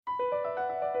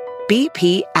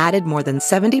BP added more than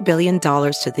 $70 billion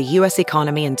to the U.S.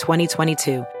 economy in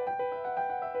 2022.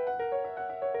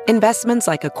 Investments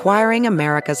like acquiring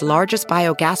America's largest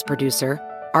biogas producer,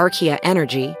 Archaea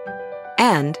Energy,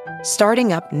 and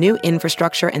starting up new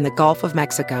infrastructure in the Gulf of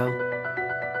Mexico.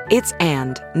 It's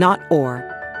and, not or.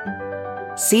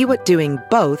 See what doing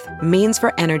both means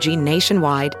for energy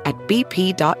nationwide at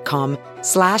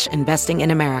bp.com/investing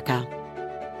in America.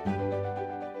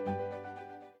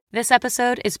 This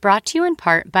episode is brought to you in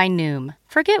part by Noom.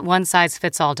 Forget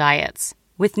one-size-fits-all diets.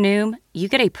 With Noom, you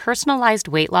get a personalized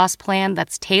weight loss plan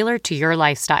that's tailored to your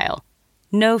lifestyle.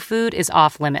 No food is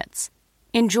off limits.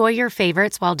 Enjoy your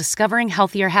favorites while discovering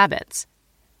healthier habits.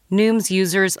 Noom's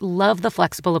users love the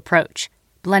flexible approach,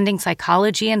 blending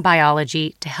psychology and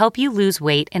biology to help you lose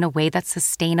weight in a way that's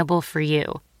sustainable for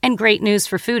you. And great news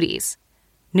for foodies.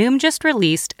 Noom just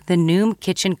released the Noom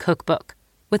Kitchen Cookbook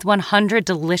with 100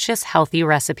 delicious, healthy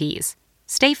recipes.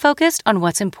 Stay focused on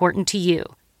what's important to you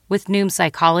with Noom's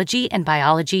psychology and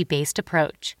biology-based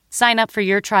approach. Sign up for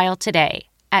your trial today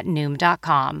at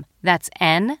Noom.com. That's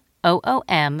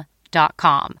NOOM.com.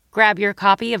 Grab your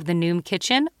copy of the Noom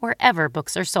Kitchen wherever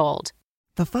books are sold.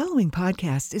 The following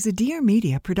podcast is a Dear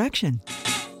Media production.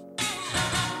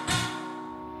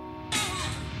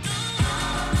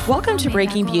 Welcome to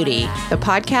Breaking Beauty, the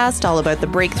podcast all about the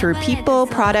breakthrough people,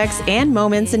 products, and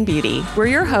moments in beauty. We're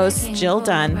your hosts, Jill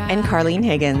Dunn and Carlene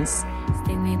Higgins.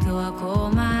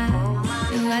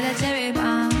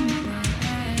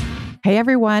 Hey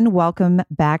everyone, welcome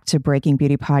back to Breaking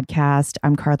Beauty Podcast.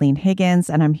 I'm Carlene Higgins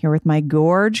and I'm here with my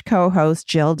gorge co-host,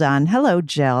 Jill Dunn. Hello,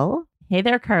 Jill. Hey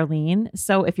there, Carlene.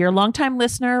 So if you're a longtime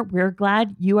listener, we're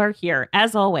glad you are here,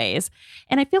 as always.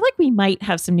 And I feel like we might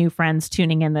have some new friends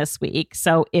tuning in this week.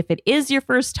 So if it is your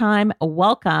first time,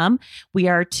 welcome. We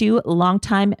are two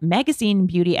longtime magazine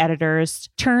beauty editors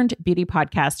turned beauty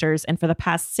podcasters. And for the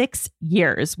past 6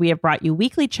 years, we have brought you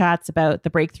weekly chats about the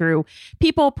breakthrough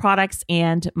people, products,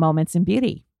 and moments in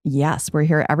beauty. Yes, we're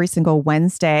here every single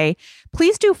Wednesday.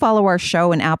 Please do follow our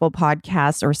show in Apple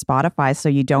Podcasts or Spotify so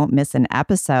you don't miss an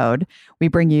episode. We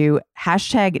bring you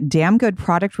 #damn-good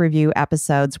product review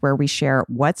episodes where we share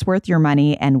what's worth your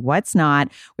money and what's not.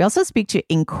 We also speak to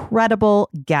incredible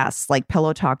guests like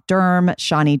Pillow Talk Derm,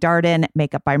 Shani Darden,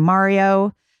 Makeup by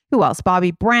Mario. Who else?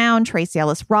 Bobbi Brown, Tracy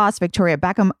Ellis Ross, Victoria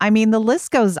Beckham. I mean, the list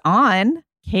goes on.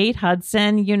 Kate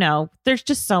Hudson, you know, there's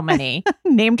just so many.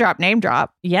 Name drop, name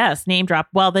drop. Yes, name drop.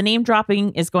 Well, the name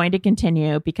dropping is going to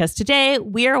continue because today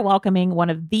we are welcoming one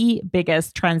of the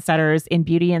biggest trendsetters in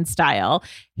beauty and style,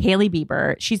 Hailey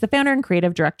Bieber. She's the founder and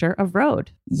creative director of Rhode.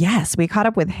 Yes, we caught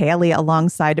up with Hailey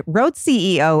alongside Rhode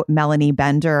CEO Melanie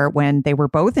Bender when they were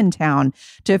both in town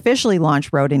to officially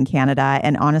launch Rhode in Canada.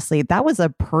 And honestly, that was a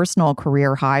personal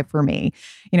career high for me.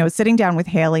 You know, sitting down with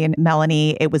Hailey and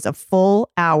Melanie, it was a full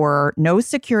hour, no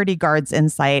security guards in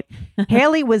sight.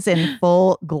 Hailey was in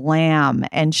full glam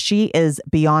and she is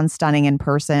beyond stunning in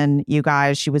person. You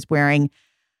guys, she was wearing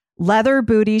leather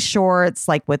booty shorts,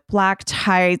 like with black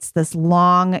tights, this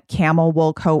long camel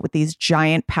wool coat with these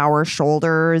giant power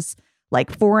shoulders,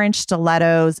 like 4-inch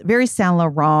stilettos, very Saint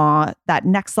Laurent, that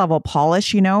next level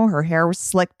polish, you know, her hair was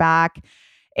slicked back.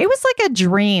 It was like a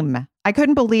dream. I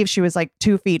couldn't believe she was like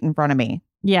 2 feet in front of me.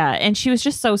 Yeah. And she was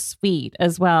just so sweet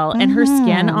as well. And her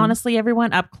skin, honestly,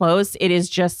 everyone up close, it is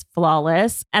just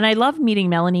flawless. And I love meeting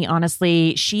Melanie,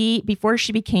 honestly. Before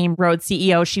she became Rhode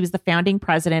CEO, she was the founding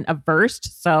president of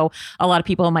Versed. So a lot of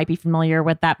people might be familiar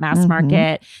with that mass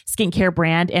market skincare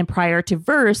brand. And prior to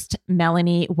Versed,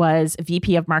 Melanie was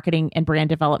VP of marketing and brand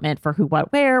development for Who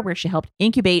What Wear, where she helped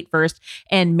incubate Versed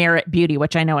and Merit Beauty,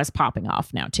 which I know is popping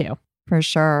off now too. For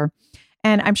sure.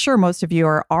 And I'm sure most of you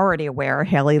are already aware,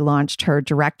 Hailey launched her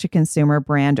direct-to-consumer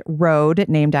brand Rhode,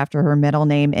 named after her middle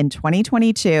name, in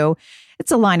 2022.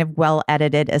 It's a line of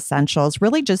well-edited essentials,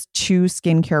 really just 2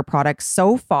 skincare products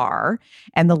so far,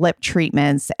 and the lip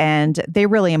treatments. And they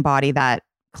really embody that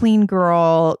clean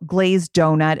girl, glazed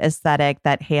donut aesthetic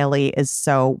that Hailey is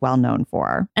so well known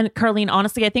for. And Carlene,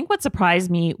 honestly, I think what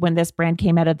surprised me when this brand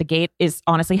came out of the gate is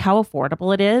honestly how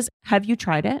affordable it is. Have you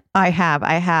tried it? I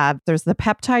have. There's the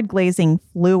peptide glazing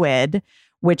fluid,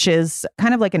 which is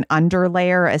kind of like an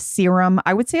underlayer, a serum.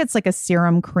 I would say it's like a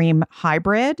serum cream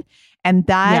hybrid. And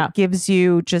that gives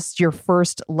you just your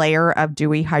first layer of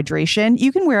dewy hydration.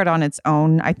 You can wear it on its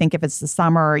own. I think if it's the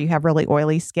summer or you have really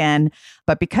oily skin.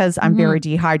 But because I'm very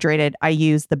dehydrated, I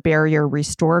use the Barrier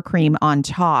Restore Cream on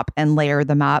top and layer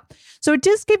them up. So it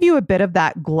does give you a bit of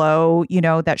that glow, you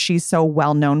know, that she's so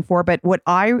well known for. But what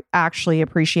I actually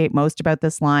appreciate most about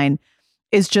this line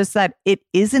is just that it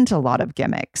isn't a lot of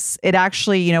gimmicks. It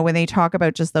actually, you know, when they talk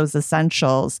about just those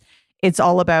essentials, It's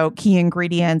all about key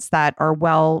ingredients that are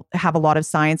have a lot of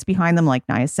science behind them, like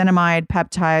niacinamide,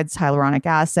 peptides, hyaluronic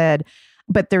acid.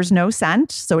 But there's no scent,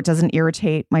 so it doesn't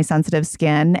irritate my sensitive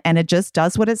skin. And it just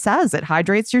does what it says. It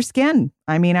hydrates your skin.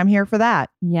 I mean, I'm here for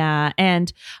that. Yeah.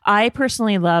 And I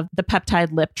personally love the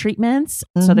peptide lip treatments.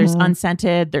 So there's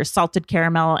unscented, there's salted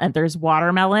caramel, and there's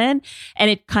watermelon. And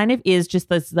it kind of is just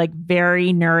this like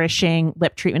very nourishing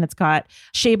lip treatment. It's got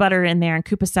shea butter in there and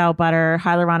Kupasao butter,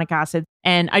 hyaluronic acid.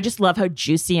 And I just love how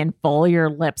juicy and full your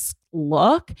lips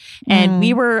look. And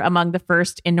we were among the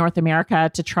first in North America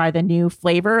to try the new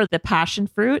flavor, the passion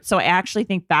fruit. So I actually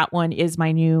think that one is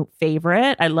my new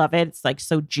favorite. I love it. It's like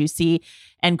so juicy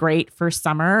and great for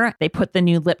summer. They put the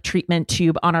new lip treatment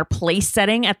tube on our place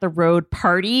setting at the Rhode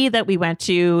party that we went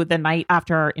to the night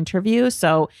after our interview.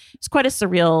 So it's quite a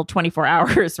surreal 24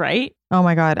 hours, right? Oh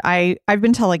my God. I've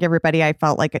been telling everybody I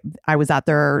felt like I was at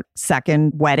their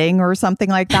second wedding or something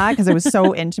like that because it was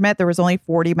so intimate. There was only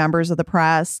 40 members of the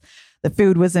press. The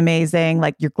food was amazing.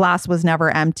 Like your glass was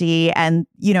never empty. And,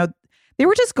 you know, they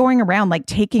were just going around like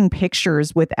taking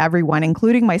pictures with everyone,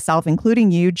 including myself,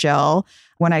 including you, Jill.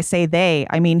 When I say they,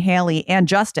 I mean Hailey and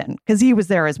Justin, because he was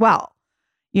there as well,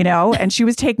 you know, and she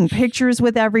was taking pictures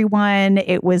with everyone.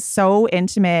 It was so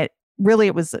intimate. Really,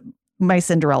 it was my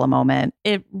Cinderella moment.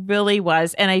 It really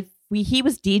was. And he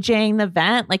was DJing the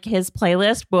event, like his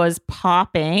playlist was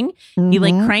popping. He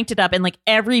like cranked it up and like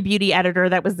every beauty editor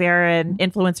that was there and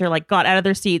influencer like got out of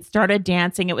their seats, started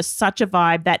dancing. It was such a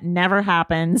vibe that never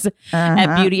happens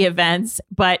at beauty events.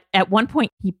 But at one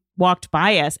point he walked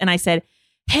by us and I said,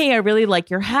 "Hey, I really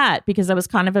like your hat," because I was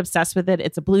kind of obsessed with it.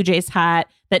 It's a Blue Jays hat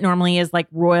that normally is like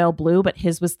royal blue, but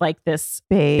his was like this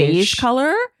beige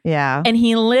color. Yeah. And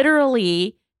he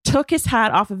literally took his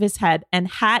hat off of his head and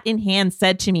hat in hand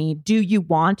said to me, "Do you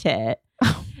want it?"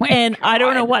 And God. I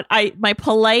don't know what my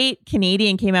polite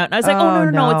Canadian came out and I was like, oh,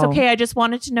 no, it's okay. I just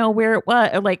wanted to know where it was,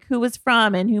 or like who was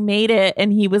from and who made it.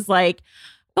 And he was like,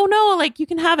 "Oh no, like you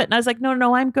can have it." And I was like,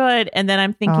 no, I'm good. And then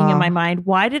I'm thinking in my mind,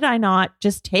 why did I not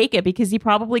just take it? Because he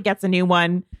probably gets a new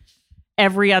one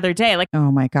every other day. Like,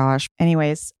 oh my gosh.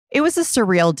 Anyways, it was a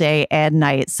surreal day and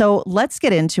night. So let's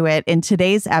get into it. In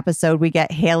today's episode, we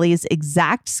get Hailey's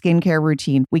exact skincare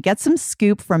routine. We get some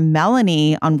scoop from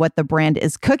Melanie on what the brand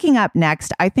is cooking up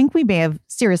next. I think we may have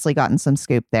seriously gotten some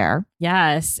scoop there.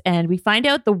 Yes. And we find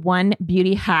out the one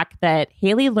beauty hack that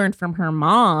Hailey learned from her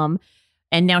mom.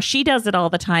 And now she does it all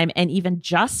the time. And even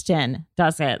Justin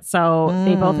does it. So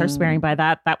they both are swearing by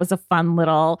that. That was a fun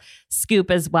little scoop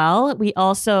as well. We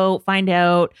also find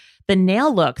out the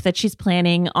nail look that she's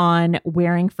planning on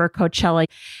wearing for Coachella.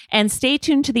 And stay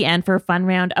tuned to the end for a fun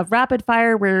round of rapid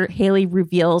fire where Hailey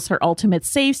reveals her ultimate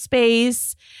safe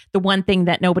space, the one thing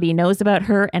that nobody knows about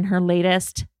her, and her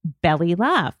latest belly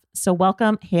laugh. So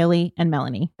welcome, Hailey and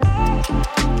Melanie.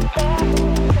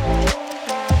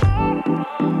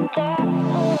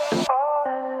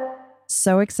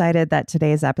 So excited that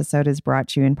today's episode is brought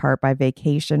to you in part by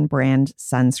Vacation Brand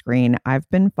Sunscreen. I've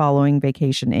been following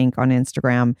Vacation Inc. on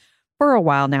Instagram for a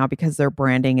while now because their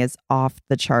branding is off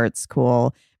the charts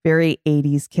cool. Very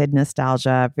 80s kid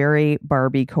nostalgia, very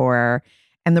Barbie core.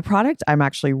 And the product I'm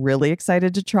actually really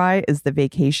excited to try is the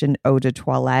Vacation Eau de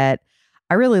Toilette.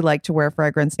 I really like to wear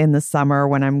fragrance in the summer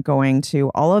when I'm going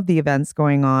to all of the events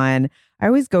going on. I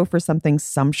always go for something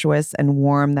sumptuous and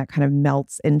warm that kind of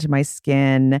melts into my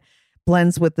skin,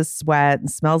 blends with the sweat, and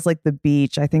smells like the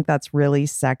beach. I think that's really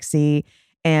sexy.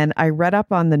 And I read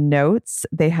up on the notes.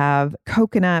 They have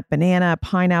coconut, banana,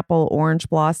 pineapple, orange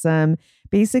blossom,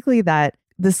 basically that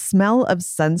the smell of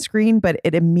sunscreen, but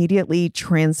it immediately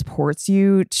transports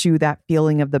you to that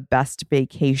feeling of the best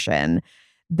vacation.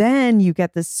 Then you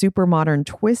get this super modern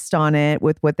twist on it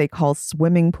with what they call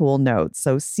swimming pool notes.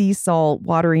 So sea salt,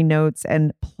 watery notes,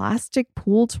 and plastic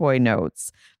pool toy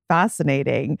notes.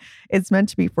 Fascinating. It's meant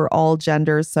to be for all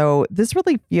genders. So this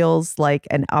really feels like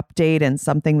an update and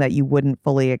something that you wouldn't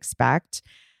fully expect.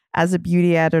 As a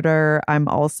beauty editor, I'm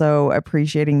also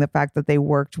appreciating the fact that they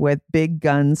worked with big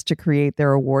guns to create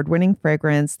their award-winning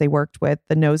fragrance. They worked with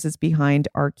the noses behind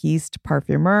Arquiste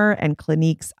Parfumeur and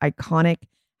Clinique's iconic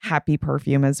Happy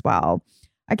perfume as well.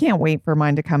 I can't wait for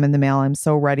mine to come in the mail. I'm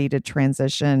so ready to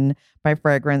transition my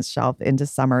fragrance shelf into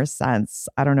summer scents.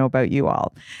 I don't know about you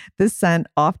all. This scent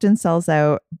often sells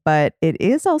out, but it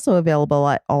is also available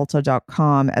at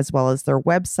Ulta.com as well as their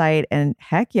website. And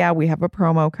heck yeah, we have a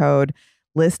promo code.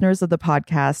 Listeners of the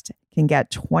podcast can get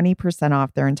 20%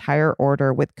 off their entire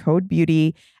order with code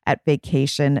BEAUTY at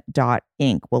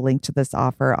vacation.inc. We'll link to this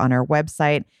offer on our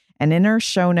website and in our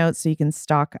show notes so you can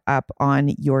stock up on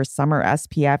your summer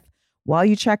SPF while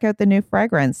you check out the new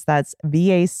fragrance. That's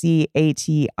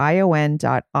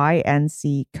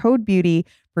VACATION.INC, code BEAUTY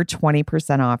for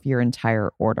 20% off your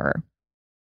entire order.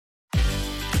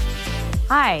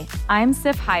 Hi, I'm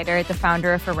Sif Hyder, the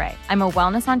founder of Rhode. I'm a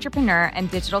wellness entrepreneur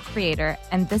and digital creator,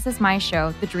 and this is my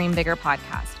show, the Dream Bigger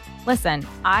podcast. Listen,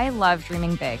 I love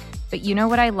dreaming big, but you know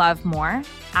what I love more?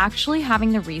 Actually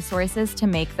having the resources to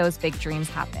make those big dreams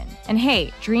happen. And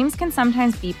hey, dreams can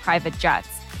sometimes be private jets,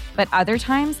 but other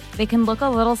times they can look a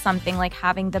little something like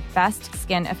having the best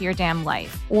skin of your damn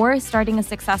life, or starting a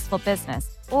successful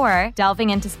business, or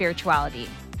delving into spirituality.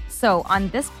 So on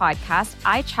this podcast,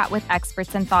 I chat with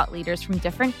experts and thought leaders from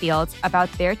different fields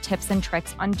about their tips and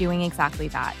tricks on doing exactly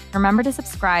that. Remember to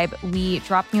subscribe. We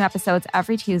drop new episodes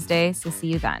every Tuesday, so see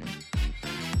you then.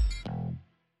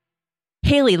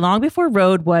 Hailey, long before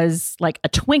Rhode was like a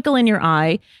twinkle in your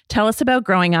eye, tell us about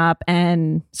growing up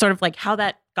and sort of like how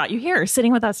that got you here,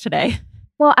 sitting with us today.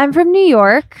 Well, I'm from New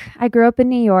York. I grew up in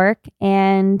New York,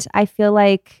 and I feel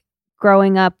like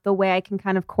growing up, the way I can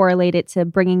kind of correlate it to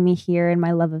bringing me here and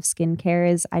my love of skincare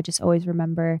is I just always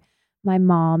remember my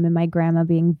mom and my grandma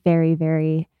being very,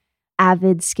 very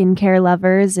avid skincare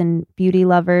lovers and beauty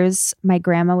lovers. My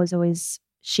grandma was always,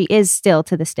 she is still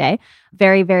to this day,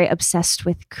 very, very obsessed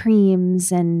with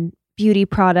creams and beauty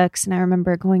products. And I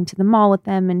remember going to the mall with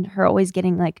them and her always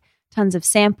getting like tons of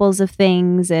samples of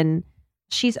things. And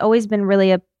she's always been really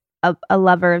a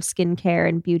lover of skincare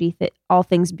and beauty, all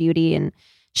things beauty. And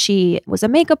she was a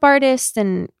makeup artist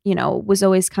and, you know, was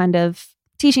always kind of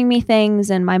teaching me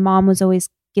things. And my mom was always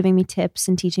giving me tips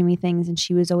and teaching me things. And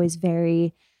she was always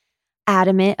very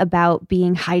adamant about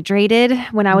being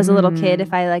hydrated. When I was a little kid,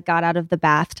 if I like got out of the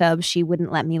bathtub, she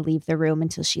wouldn't let me leave the room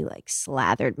until she like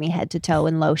slathered me head to toe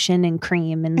in lotion and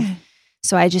cream. And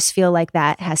so I just feel like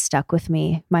that has stuck with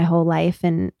me my whole life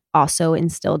and also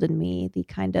instilled in me the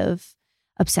kind of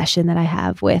obsession that I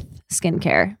have with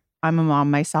skincare. I'm a mom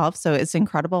myself, so it's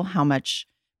incredible how much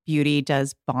beauty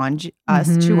does bond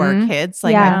us to our kids.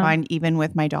 Like I find even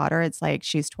with my daughter, it's like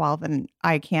she's 12 and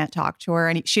I can't talk to her,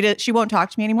 and she won't talk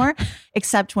to me anymore,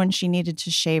 except when she needed to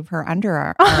shave her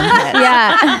armpit,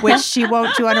 which she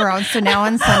won't do on her own. So now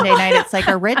on Sunday night, it's like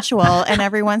a ritual, and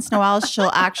every once in a while,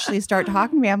 she'll actually start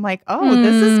talking to me. I'm like, oh,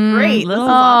 this is great. This is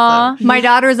awesome. My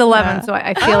daughter is 11, so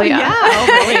I feel you. Yeah,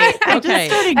 really.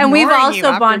 Okay. And we've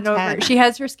also bonded over. She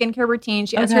has her skincare routine.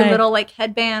 She has her little like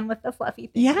headband with the fluffy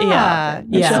thing. Yeah.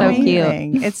 So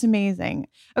cute. It's amazing.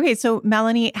 Okay, so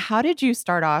Melanie, how did you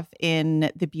start off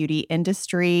in the beauty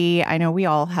industry? I know we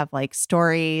all have like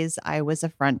stories. I was a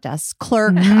front desk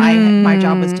clerk. My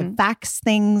job was to fax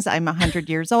things. I'm 100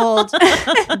 years old.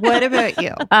 What about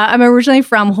you? I'm originally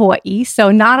from Hawaii,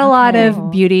 so not a lot of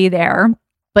beauty there,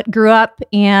 but grew up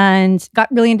and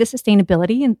got really into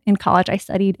sustainability. In college, I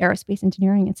studied aerospace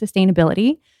engineering and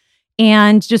sustainability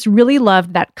and just really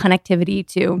loved that connectivity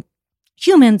to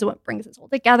humans, what brings us all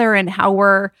together, and how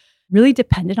we're really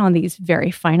dependent on these very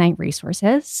finite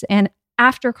resources. And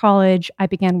after college, I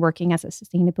began working as a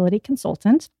sustainability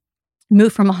consultant,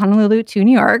 moved from Honolulu to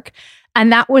New York.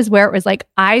 And that was where it was like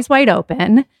eyes wide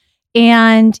open.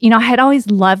 And, you know, I had always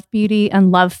loved beauty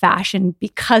and loved fashion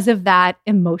because of that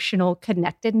emotional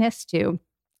connectedness to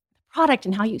the product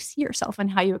and how you see yourself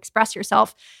and how you express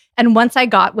yourself. And once I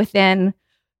got within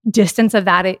distance of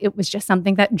that, it was just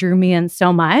something that drew me in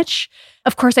so much.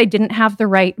 Of course, I didn't have the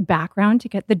right background to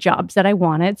get the jobs that I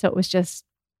wanted. So it was just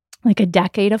like a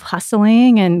decade of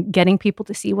hustling and getting people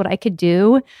to see what I could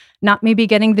do. Not maybe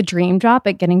getting the dream job,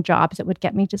 but getting jobs that would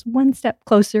get me just one step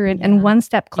closer and one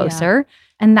step closer.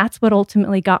 And that's what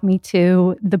ultimately got me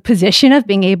to the position of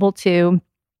being able to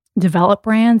develop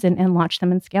brands and launch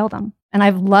them and scale them. And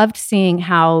I've loved seeing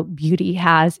how beauty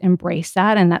has embraced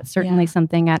that. And that's certainly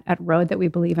something at Rhode that we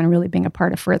believe in really being a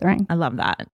part of furthering. I love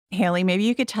that. Hailey, maybe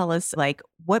you could tell us like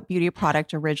what beauty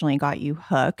product originally got you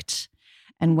hooked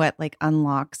and what like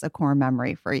unlocks a core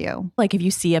memory for you. Like if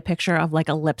you see a picture of like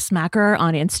a lip smacker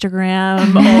on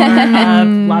Instagram or of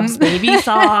Love's Baby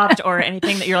Soft or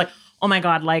anything that you're like, oh my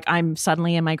God, like I'm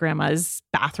suddenly in my grandma's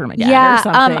bathroom again or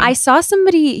something. I saw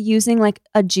somebody using like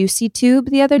a Juicy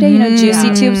Tube the other day, you know,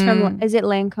 Juicy Tubes from, is it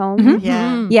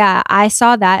Lancome? Yeah, I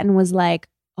saw that and was like,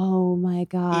 oh my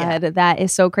God, that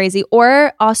is so crazy.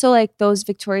 Or also like those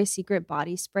Victoria's Secret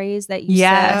body sprays that you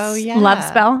said. Love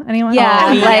Spell, anyone?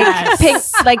 Pick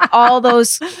like all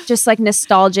those just like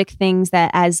nostalgic things that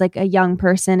as like a young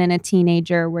person and a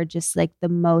teenager were just like the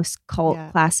most cult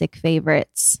classic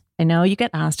favorites. I know you get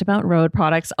asked about Rhode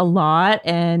products a lot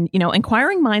and, you know,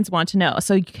 inquiring minds want to know.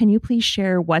 So can you please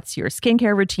share what's your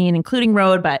skincare routine, including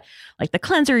Rhode, but like the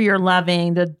cleanser you're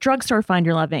loving, the drugstore find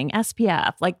you're loving,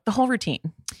 SPF, like the whole routine?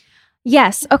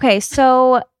 Yes. Okay.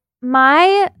 So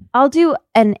I'll do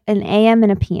an AM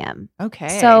and a PM.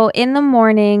 Okay. So in the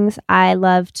mornings, I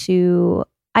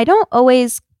don't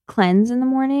always cleanse in the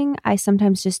morning. I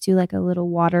sometimes just do like a little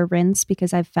water rinse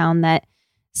because I've found that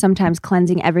sometimes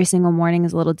cleansing every single morning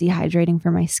is a little dehydrating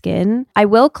for my skin. I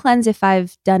will cleanse if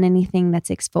I've done anything that's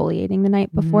exfoliating the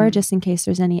night before, just in case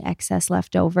there's any excess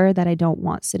left over that I don't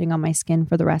want sitting on my skin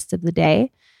for the rest of the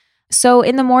day. So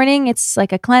in the morning, it's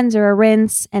like a cleanser, a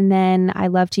rinse, and then I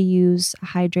love to use a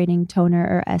hydrating toner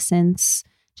or essence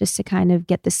just to kind of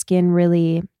get the skin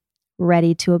really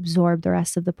ready to absorb the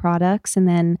rest of the products. And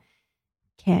then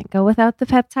can't go without the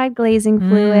peptide glazing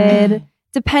fluid.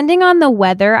 Depending on the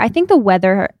weather, I think the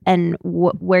weather and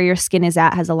where your skin is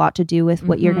at has a lot to do with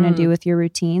what you're going to do with your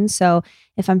routine. So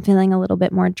if I'm feeling a little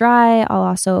bit more dry, I'll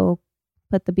also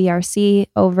put the BRC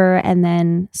over and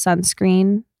then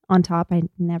sunscreen on top. I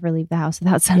never leave the house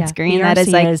without sunscreen. Yeah,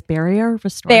 that is Barrier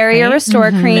Restore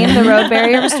Cream, the Rhode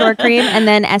Barrier Restore Cream, and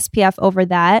then SPF over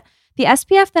that. The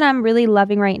SPF that I'm really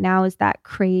loving right now is that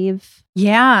Crave.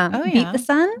 Yeah. Oh, yeah.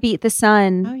 Beat the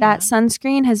Sun. Oh, yeah. That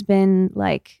sunscreen has been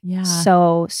like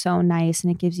so nice, and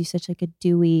it gives you such like a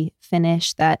dewy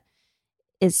finish that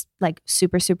is like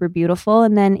super, super beautiful.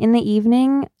 And then in the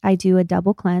evening, I do a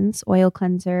double cleanse, oil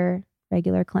cleanser,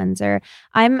 regular cleanser.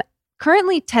 I'm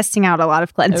currently testing out a lot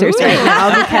of cleansers right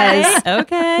now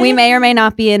because we may or may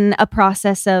not be in a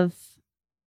process of,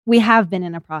 we have been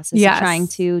in a process of trying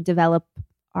to develop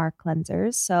our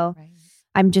cleansers. So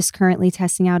I'm just currently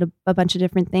testing out a bunch of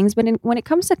different things. But when it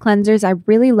comes to cleansers, I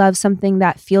really love something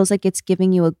that feels like it's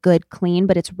giving you a good clean,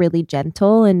 but it's really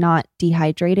gentle and not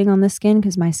dehydrating on the skin,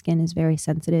 because my skin is very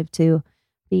sensitive to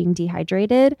being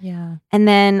dehydrated. Yeah. And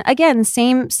then again,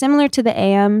 similar to the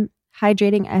AM,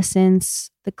 hydrating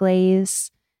essence, the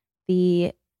Glaze,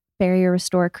 the Barrier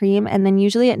Restore Cream. And then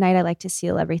usually at night, I like to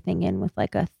seal everything in with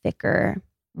like a thicker,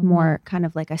 more kind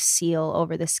of like a seal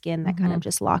over the skin that kind of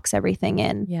just locks everything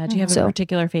in. Yeah. Do you have a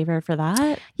particular favorite for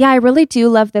that? Yeah, I really do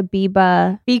love the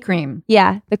Bieber Bee cream.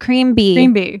 Yeah, the Cream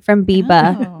Bee from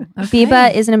Bieber. Oh, okay.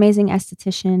 Bieber is an amazing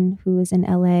esthetician who is in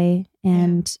LA,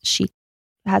 and she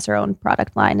has her own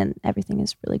product line, and everything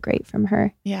is really great from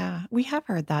her. Yeah, we have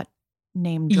heard that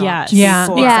name dropped. Yeah.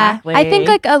 before. Exactly. I think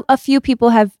like a few people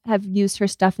have used her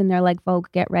stuff in their like Vogue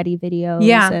Get Ready videos.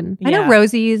 Yeah. And I know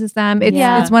Rosie uses them.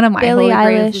 It's one of my Billie holy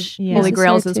Eilish holy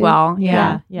grails uses as her well. too.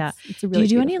 Yeah. It's a Do really you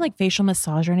do beautiful. any like facial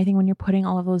massage or anything when you're putting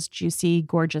all of those juicy,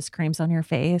 gorgeous creams on your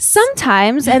face?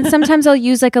 Sometimes, and sometimes I'll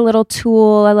use like a little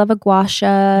tool. I love a gua sha,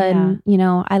 and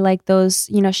I like those.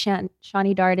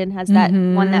 Shawnee Darden has that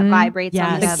one that vibrates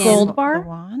on the Yes. skin. Gold bar? The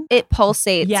wand? It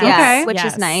pulsates, Yes. Okay. which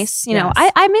Yes. is nice. Yes.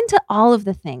 I'm into all of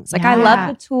the things. Like I love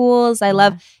the tools. I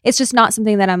love. It's just not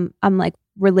something that I'm like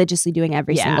religiously doing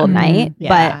every single night. Yeah.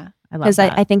 But I love because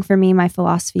that. I think for me, my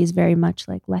philosophy is very much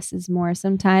like less is more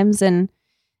sometimes, and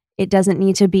it doesn't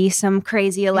need to be some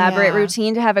crazy elaborate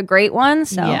routine to have a great one.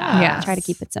 So Yeah. I try to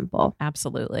keep it simple.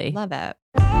 Absolutely. Love it.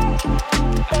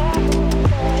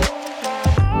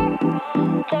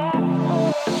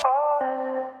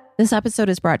 This episode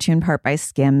is brought to you in part by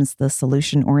Skims, the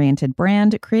solution-oriented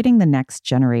brand creating the next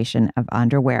generation of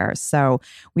underwear. So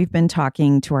we've been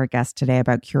talking to our guest today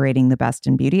about curating the best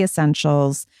in beauty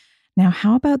essentials. Now,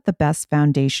 how about the best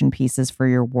foundation pieces for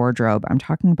your wardrobe? I'm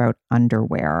talking about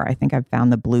underwear. I think I've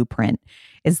found the blueprint.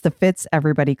 It's the Fits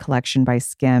Everybody collection by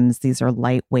Skims. These are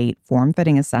lightweight,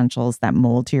 form-fitting essentials that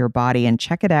mold to your body. And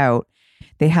check it out.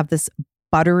 They have this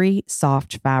buttery,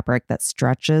 soft fabric that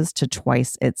stretches to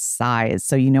twice its size,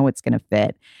 so you know it's going to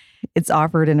fit. It's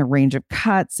offered in a range of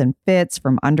cuts and fits,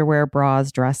 from underwear,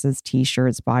 bras, dresses,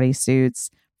 t-shirts,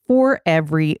 bodysuits, for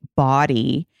every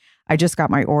body. I just got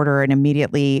my order and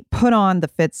immediately put on the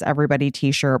Fits Everybody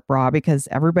t-shirt bra, because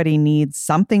everybody needs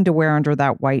something to wear under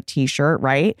that white t-shirt,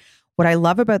 right? What I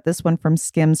love about this one from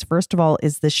Skims, first of all,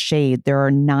 is the shade. There are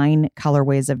 9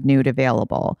 colorways of nude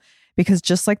available. Because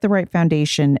just like the right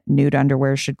foundation, nude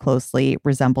underwear should closely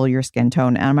resemble your skin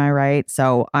tone. Am I right?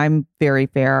 So I'm very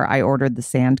fair. I ordered the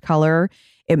sand color.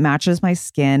 It matches my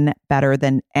skin better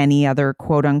than any other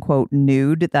quote unquote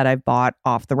nude that I've bought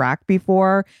off the rack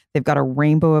before. They've got a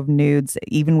rainbow of nudes,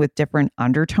 even with different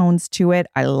undertones to it.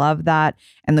 I love that.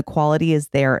 And the quality is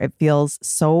there. It feels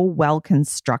so well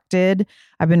constructed.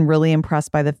 I've been really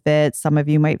impressed by the fit. Some of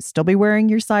you might still be wearing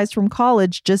your size from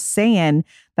college. Just saying,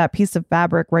 that piece of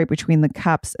fabric right between the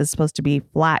cups is supposed to be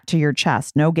flat to your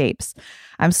chest, no gapes.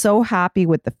 I'm so happy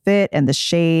with the fit and the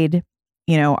shade.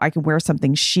 I can wear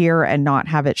something sheer and not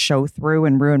have it show through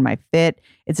and ruin my fit.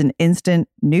 It's an instant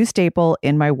new staple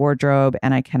in my wardrobe,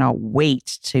 and I cannot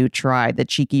wait to try the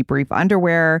cheeky brief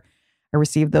underwear. I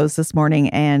received those this morning,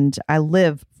 and I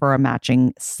live for a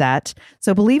matching set.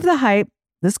 So believe the hype.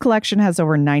 This collection has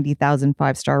over 90,000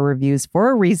 five-star reviews for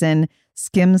a reason.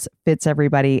 Skims fits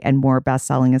everybody and more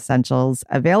best-selling essentials.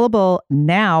 Available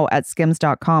now at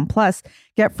skims.com. Plus,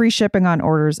 get free shipping on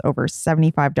orders over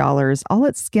 $75, all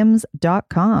at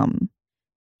skims.com.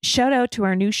 Shout out to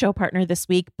our new show partner this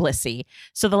week, Blissy.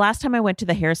 So the last time I went to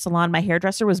the hair salon, my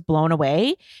hairdresser was blown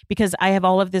away because I have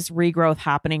all of this regrowth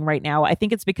happening right now. I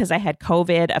think it's because I had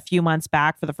COVID a few months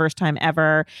back for the first time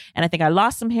ever. And I think I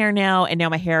lost some hair now, and now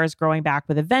my hair is growing back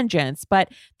with a vengeance. But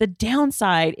the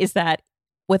downside is that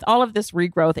with all of this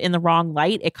regrowth in the wrong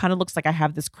light, it kind of looks like I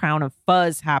have this crown of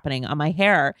fuzz happening on my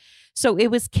hair. So it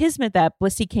was kismet that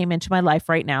Blissy came into my life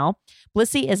right now.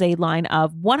 Blissy is a line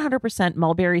of 100%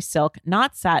 mulberry silk,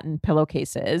 not satin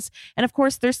pillowcases. And of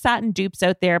course, there's satin dupes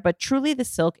out there, but truly the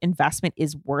silk investment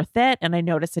is worth it. And I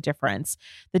notice a difference.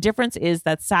 The difference is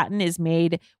that satin is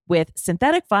made with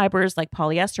synthetic fibers like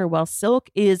polyester, while silk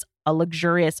is a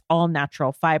luxurious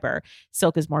all-natural fiber.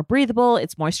 Silk is more breathable,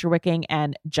 it's moisture wicking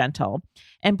and gentle.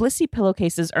 And Blissy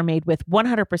pillowcases are made with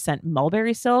 100%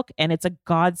 mulberry silk, and it's a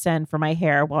godsend for my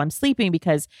hair while I'm sleeping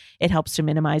because it helps to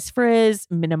minimize frizz,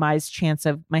 minimize chance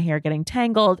of my hair getting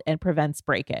tangled, and prevents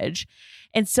breakage.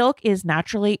 And silk is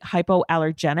naturally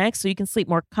hypoallergenic, so you can sleep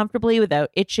more comfortably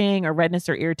without itching or redness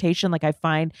or irritation. Like I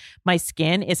find my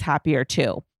skin is happier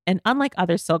too. And unlike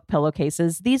other silk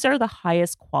pillowcases, these are the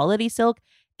highest quality silk,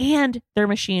 and they're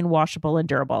machine washable and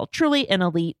durable. Truly an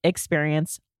elite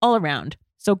experience all around.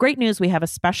 So great news, we have a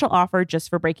special offer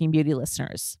just for Breaking Beauty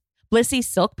listeners. Blissy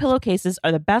silk pillowcases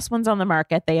are the best ones on the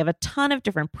market. They have a ton of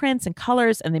different prints and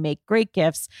colors, and they make great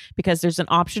gifts because there's an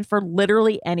option for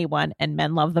literally anyone, and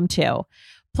men love them too.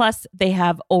 Plus, they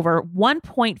have over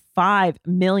 1.5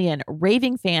 million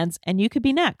raving fans, and you could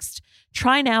be next.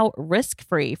 Try now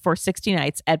risk-free for 60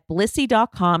 nights at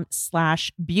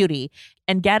blissy.com/beauty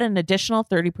and get an additional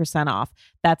 30% off.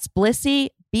 That's Blissy,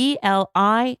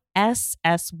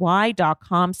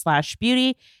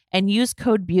 BLISSY.com/beauty, and use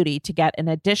code BEAUTY to get an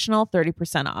additional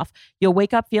 30% off. You'll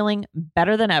wake up feeling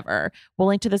better than ever. We'll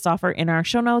link to this offer in our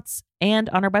show notes and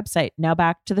on our website. Now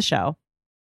back to the show.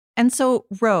 And so,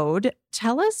 Rhode,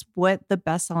 tell us what the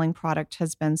best-selling product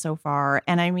has been so far.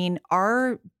 And I mean,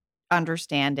 our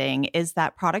understanding is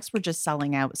that products were just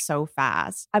selling out so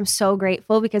fast. I'm so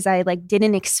grateful because I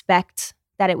didn't expect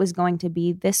that it was going to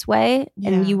be this way.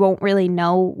 Yeah. And you won't really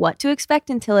know what to expect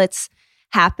until it's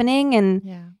happening. And,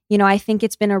 I think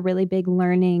it's been a really big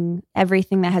learning.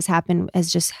 Everything that has happened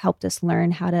has just helped us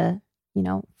learn how to,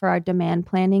 for our demand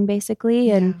planning basically.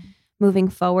 And moving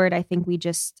forward, I think we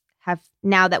just have,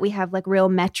 now that we have real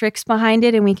metrics behind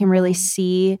it and we can really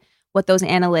see what those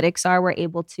analytics are, we're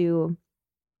able to,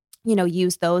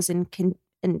 use those and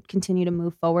continue to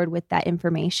move forward with that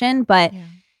information. But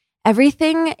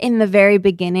everything in the very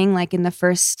beginning, in the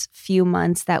first few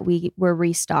months that we were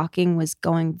restocking, was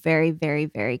going very, very,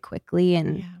 very quickly.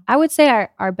 And I would say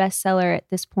our bestseller at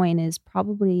this point is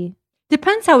probably...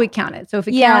 Depends how we count it. So if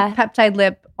we count peptide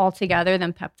lip altogether,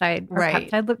 then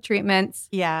peptide lip treatments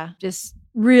just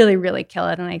really, really kill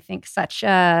it. And I think such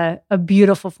a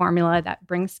beautiful formula that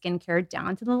brings skincare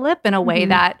down to the lip in a way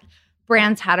that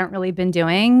brands hadn't really been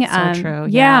doing. So true.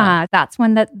 Yeah, that's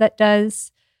one that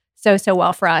does so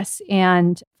well for us.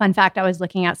 And fun fact, I was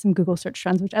looking at some Google search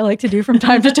trends, which I like to do from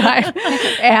time to time.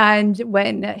 And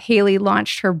when Hailey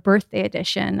launched her birthday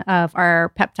edition of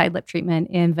our peptide lip treatment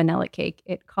in vanilla cake,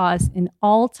 it caused an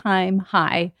all-time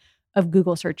high of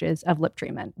Google searches of lip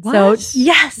treatment. What? So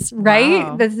yes, right?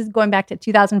 Wow. This is going back to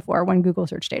 2004 when Google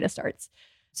search data starts.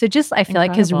 So just, I feel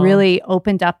like has really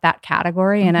opened up that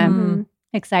category in an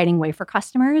exciting way for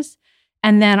customers.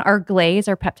 And then our Glaze,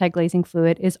 our peptide glazing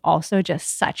fluid, is also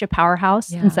just such a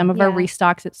powerhouse. In some of our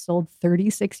restocks, it sold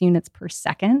 36 units per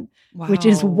second, which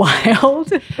is wild.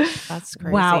 That's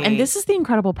crazy. Wow. And this is the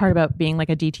incredible part about being a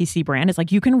DTC brand is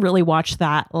you can really watch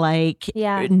that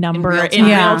number in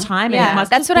real time. Yeah. And it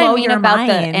must That's just what I blow mean your about mind.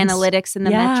 the analytics and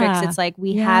the metrics. It's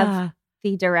we have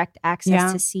the direct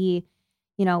access to see,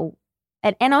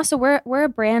 and also we're a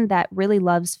brand that really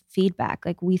loves feedback.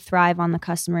 We thrive on the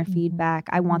customer feedback.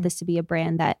 I want this to be a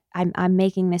brand that I'm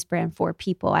making this brand for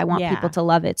people. I want people to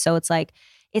love it. So it's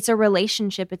it's a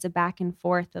relationship. It's a back and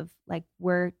forth of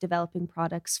we're developing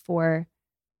products for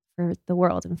the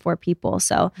world and for people.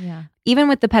 So even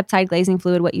with the peptide glazing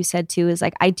fluid, what you said too is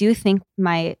I do think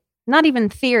my, not even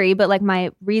theory, but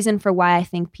my reason for why I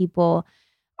think people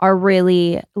are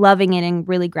really loving it and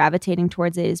really gravitating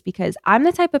towards it is because I'm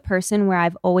the type of person where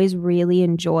I've always really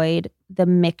enjoyed the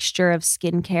mixture of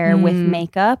skincare with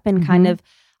makeup and kind of,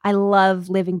 I love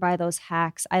living by those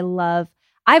hacks.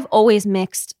 I've always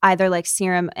mixed either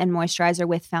serum and moisturizer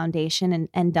with foundation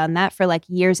and done that for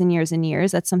years and years and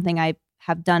years. That's something I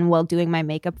have done while doing my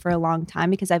makeup for a long time,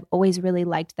 because I've always really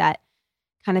liked that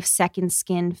kind of second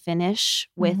skin finish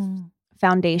with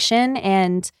foundation.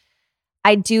 And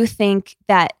I do think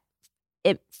that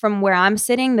from where I'm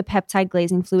sitting, the peptide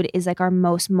glazing fluid is like our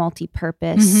most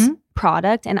multi-purpose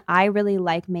product. And I really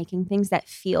like making things that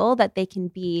feel that they can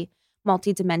be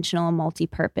multi-dimensional and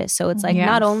multi-purpose. So it's like,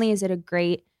 not only is it a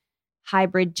great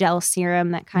hybrid gel serum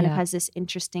that kind of has this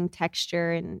interesting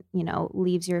texture and, you know,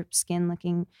 leaves your skin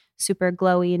looking super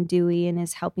glowy and dewy and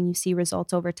is helping you see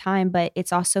results over time, but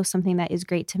it's also something that is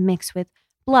great to mix with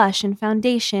blush and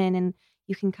foundation, and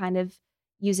you can kind of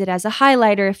use it as a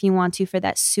highlighter if you want to for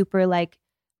that super like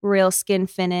real skin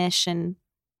finish. And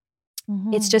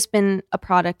it's just been a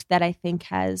product that I think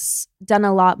has done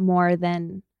a lot more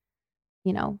than,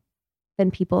 you know,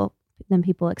 than people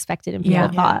expected and people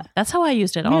thought. That's how I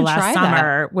used it all last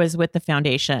summer was with the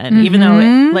foundation, even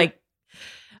though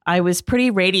I was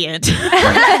pretty radiant.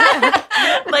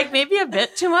 Like maybe a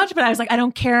bit too much, but I was like, I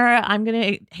don't care.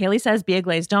 Hailey says be a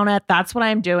glazed donut. That's what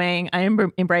I'm doing. I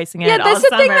am embracing it all summer. That's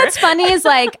the thing that's funny is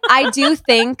like, I do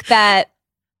think that,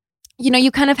 you know,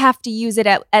 you kind of have to use it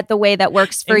at the way that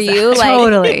works for you. Like,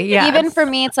 totally. Yeah. Even for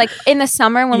me, it's like in the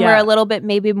summer when we're a little bit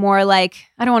maybe more like,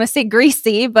 I don't want to say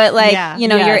greasy, but like, you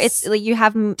know, it's like you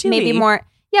have maybe more,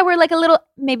 we're like a little,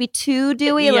 maybe too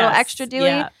dewy, a little extra dewy.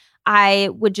 Yeah. I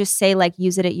would just say like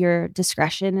use it at your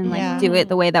discretion and like do it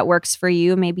the way that works for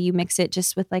you. Maybe you mix it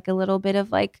just with like a little bit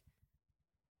of like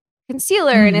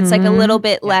concealer and it's like a little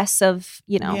bit less of,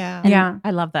 you know.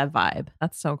 I love that vibe.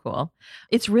 That's so cool.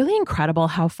 It's really incredible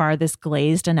how far this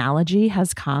glazed analogy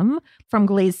has come, from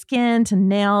glazed skin to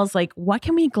nails. Like, what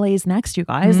can we glaze next, you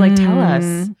guys? Like, tell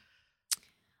us.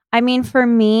 I mean, for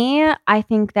me, I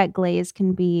think that glaze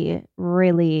can be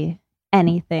really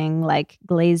anything. Like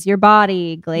glaze your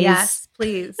body, glaze. Yes,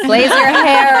 please. Glaze your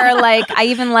hair. Like I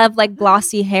even love like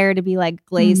glossy hair to be like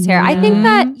glazed hair. I think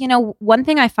that, you know, one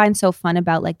thing I find so fun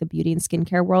about like the beauty and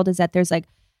skincare world is that there's like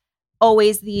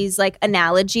always these like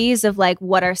analogies of like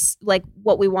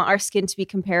what we want our skin to be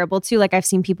comparable to. Like I've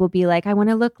seen people be like, I want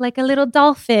to look like a little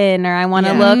dolphin, or I want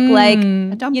to look like,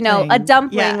 you know, a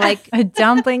dumpling, like a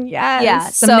dumpling. Yes. Yeah.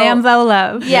 Some Nambo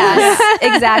love. Yes,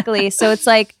 exactly. So it's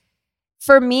like,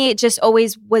 for me, it just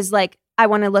always was like, I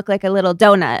want to look like a little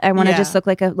donut. I want to just look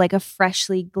like a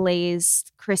freshly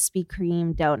glazed Krispy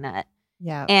Kreme donut.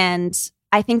 Yeah. And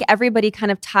I think everybody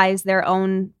kind of ties their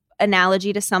own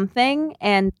analogy to something.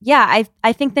 And yeah,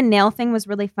 I think the nail thing was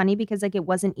really funny because like it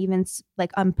wasn't even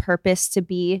like on purpose to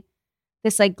be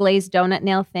this like glazed donut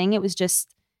nail thing. It was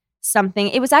just something.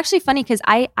 It was actually funny because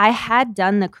I had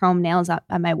done the chrome nails at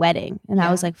my wedding, and that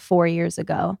was like 4 years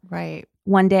ago. Right.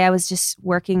 One day I was just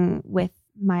working with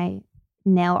my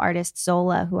nail artist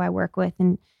Zola, who I work with,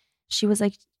 and she was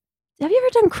like, have you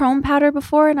ever done chrome powder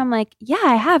before? And I'm like, yeah,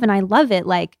 I have, and I love it.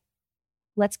 Like,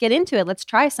 let's get into it. Let's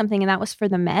try something. And that was for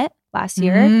the Met last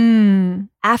year.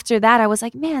 After that, I was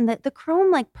like, man, the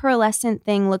chrome like pearlescent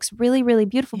thing looks really, really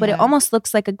beautiful, but it almost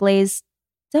looks like a glazed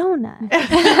donut.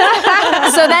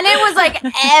 So then it was like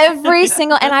every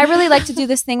single, and I really like to do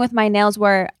this thing with my nails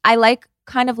where I like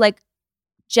kind of like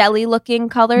jelly looking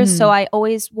colors. So I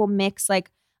always will mix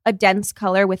like a dense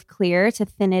color with clear to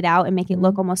thin it out and make it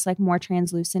look almost like more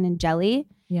translucent and jelly.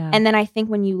 Yeah. And then I think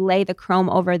when you lay the chrome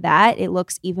over that, it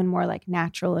looks even more like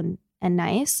natural and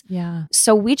nice. Yeah.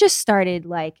 So we just started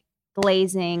like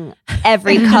glazing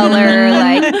every color,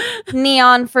 like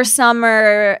neon for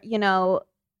summer, you know,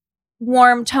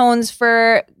 warm tones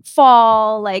for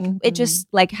fall. Like it just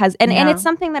like has, and it's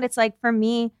something that it's like for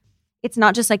me, it's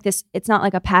not just like this, it's not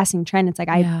like a passing trend. It's like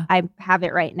I have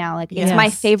it right now. Like it's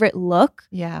my favorite look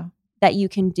that you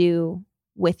can do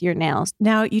with your nails.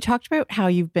 Now, you talked about how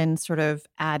you've been sort of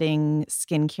adding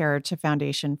skincare to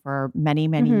foundation for many,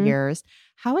 many years.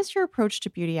 How has your approach to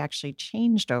beauty actually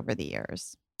changed over the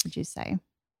years, would you say?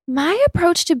 My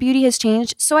approach to beauty has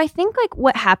changed. So I think like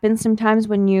what happens sometimes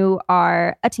when you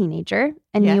are a teenager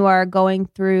and you are going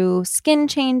through skin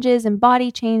changes and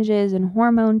body changes and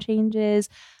hormone changes,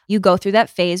 you go through that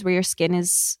phase where your skin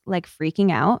is like freaking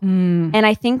out. And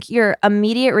I think your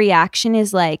immediate reaction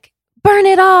is like, burn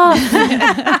it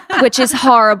off, which is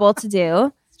horrible to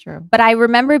do. It's true. But I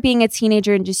remember being a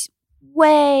teenager and just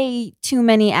way too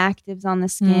many actives on the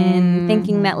skin,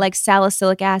 thinking that like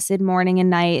salicylic acid morning and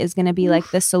night is going to be like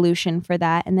the solution for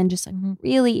that. And then just like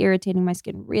really irritating my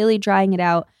skin, really drying it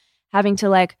out, having to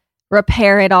like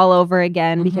repair it all over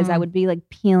again because I would be like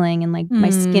peeling and like my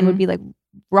skin would be like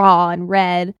raw and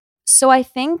red. So I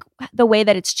think the way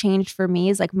that it's changed for me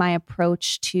is like my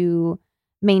approach to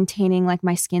maintaining like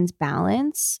my skin's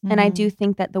balance. And I do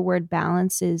think that the word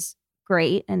balance is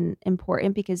great and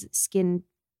important because skin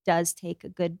does take a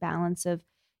good balance of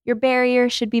your barrier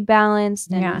should be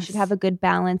balanced, and you should have a good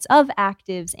balance of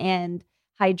actives and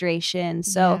hydration.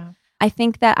 So I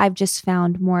think that I've just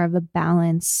found more of a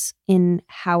balance in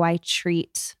how I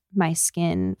treat my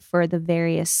skin for the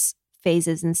various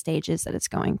phases and stages that it's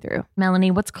going through. Melanie,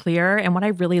 what's clear and what I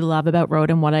really love about Rhode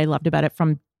and what I loved about it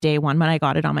from day one when I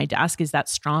got it on my desk is that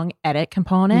strong edit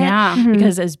component. Yeah.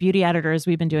 Because as beauty editors,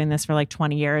 we've been doing this for like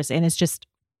 20 years. And it's just,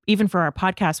 even for our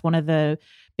podcast, one of the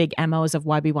big MOs of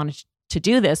why we wanted to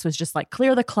do this was just like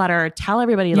clear the clutter, tell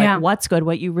everybody like what's good,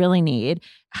 what you really need.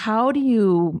 How do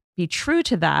you be true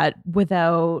to that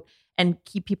without, and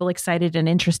keep people excited and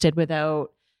interested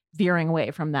without veering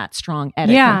away from that strong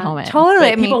edit component? Totally.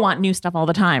 But people want new stuff all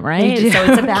the time, right? So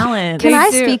it's a balance. Can I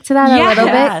speak to that a little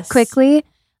bit quickly?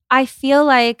 I feel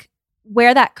like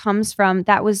where that comes from,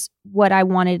 that was what I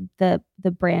wanted the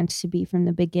brand to be from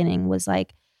the beginning, was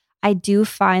like, I do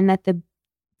find that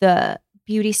the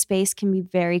beauty space can be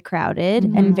very crowded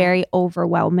and very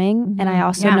overwhelming. And I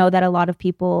also know that a lot of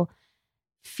people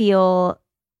feel,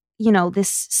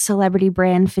 this celebrity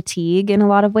brand fatigue in a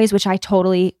lot of ways, which I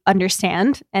totally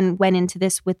understand, and went into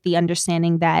this with the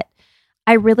understanding that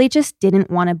I really just didn't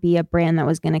want to be a brand that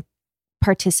was going to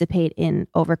participate in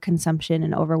overconsumption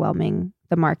and overwhelming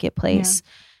the marketplace.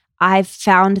 I've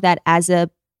found that as a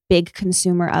big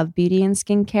consumer of beauty and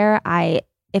skincare,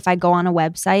 if I go on a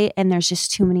website and there's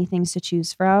just too many things to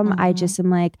choose from, I just am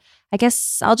like, I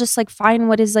guess I'll just like find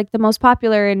what is like the most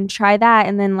popular and try that.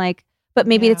 And then like, but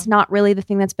maybe it's not really the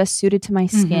thing that's best suited to my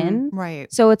skin.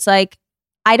 Right. So it's like,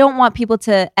 I don't want people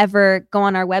to ever go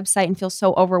on our website and feel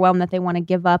so overwhelmed that they want to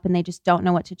give up and they just don't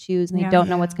know what to choose and they don't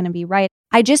know what's going to be right.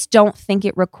 I just don't think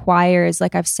it requires,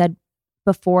 like I've said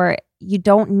before, you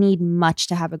don't need much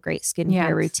to have a great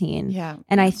skincare routine. Yeah.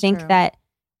 And I think that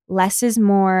less is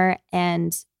more.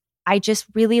 And I just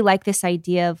really like this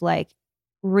idea of like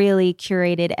really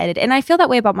curated edit. And I feel that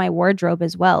way about my wardrobe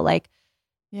as well. Like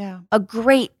a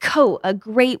great coat, a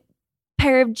great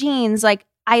pair of jeans. Like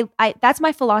I that's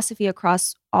my philosophy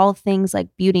across all things like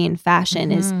beauty and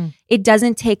fashion is it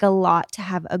doesn't take a lot to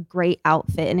have a great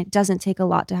outfit, and it doesn't take a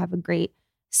lot to have a great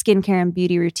skincare and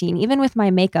beauty routine. Even with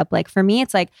my makeup, like for me,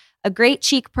 it's like a great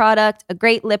cheek product, a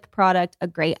great lip product, a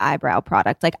great eyebrow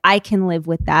product. Like I can live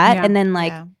with that. And then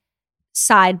like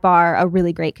sidebar, a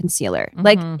really great concealer.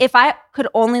 Like if I could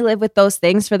only live with those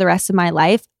things for the rest of my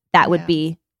life, that would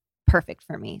be perfect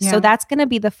for me. So that's going to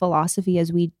be the philosophy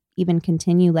as we even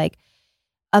continue. Like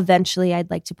eventually I'd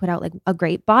like to put out like a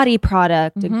great body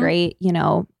product, a great,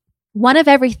 one of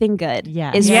everything good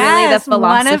is really the philosophy.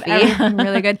 One of everything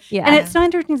really good. And it's so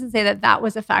interesting to say that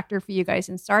was a factor for you guys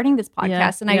in starting this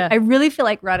podcast. And I really feel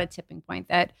like we're at a tipping point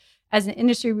that as an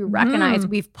industry, we recognize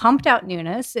we've pumped out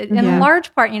newness. In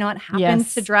large part, it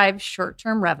happens to drive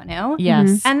short-term revenue.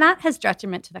 Yes. And that has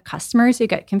detriment to the customers who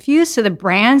get confused, to the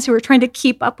brands who are trying to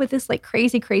keep up with this like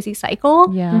crazy, crazy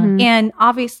cycle. Yeah. And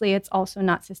obviously, it's also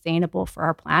not sustainable for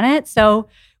our planet. So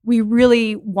we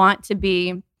really want to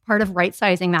be part of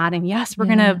right-sizing that. And yes, we're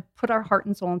going to put our heart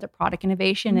and soul into product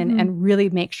innovation and really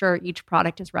make sure each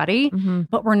product is ready.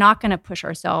 But we're not going to push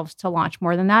ourselves to launch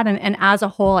more than that. And as a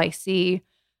whole, I see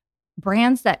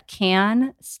brands that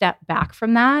can step back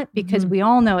from that because we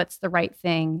all know it's the right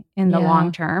thing in the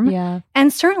long term. Yeah.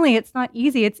 And certainly it's not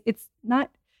easy. It's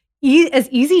not as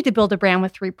easy to build a brand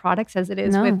with 3 products as it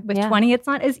is with 20. It's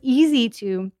not as easy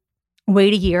to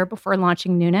wait a year before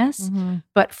launching newness.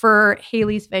 But for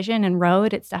Hailey's vision and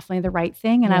Rhode, it's definitely the right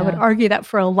thing. And I would argue that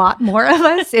for a lot more of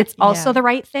us, it's also the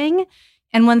right thing.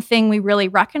 And one thing we really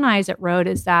recognize at Rhode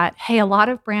is that, hey, a lot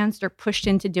of brands are pushed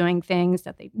into doing things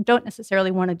that they don't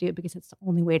necessarily want to do because it's the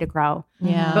only way to grow.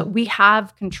 Yeah. But we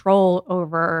have control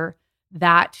over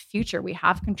that future. We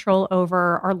have control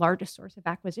over our largest source of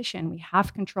acquisition. We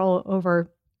have control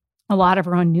over a lot of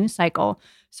our own news cycle.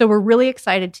 So we're really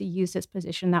excited to use this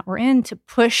position that we're in to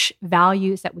push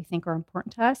values that we think are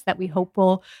important to us, that we hope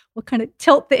will kind of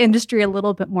tilt the industry a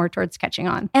little bit more towards catching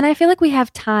on. And I feel like we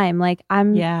have time. Like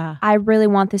I really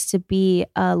want this to be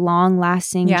a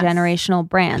long-lasting generational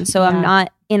brand. So I'm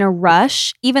not in a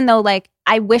rush, even though like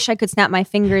I wish I could snap my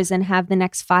fingers and have the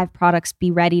next 5 products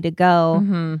be ready to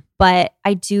go. But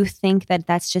I do think that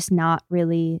that's just not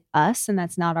really us, and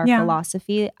that's not our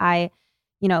philosophy.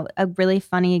 A really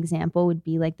funny example would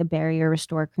be like the Barrier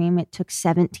Restore Cream. It took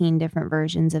 17 different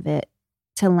versions of it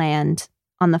to land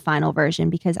on the final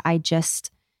version because I just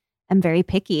am very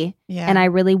picky. And I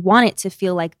really want it to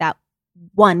feel like that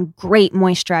one great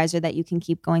moisturizer that you can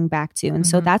keep going back to. And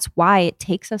so that's why it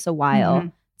takes us a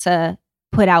while to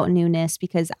put out newness,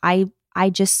 because I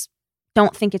just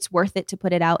don't think it's worth it to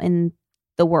put it out in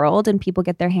the world and people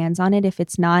get their hands on it if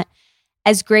it's not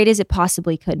as great as it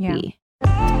possibly could be.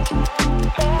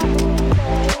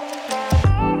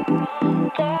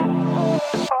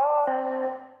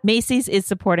 Macy's is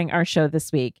supporting our show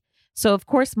this week. So, of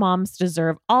course, moms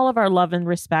deserve all of our love and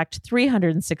respect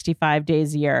 365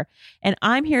 days a year. And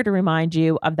I'm here to remind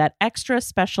you of that extra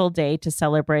special day to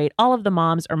celebrate all of the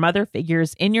moms or mother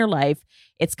figures in your life.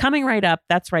 It's coming right up.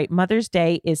 That's right. Mother's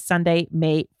Day is Sunday,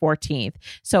 May 14th.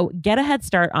 So get a head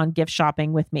start on gift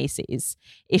shopping with Macy's.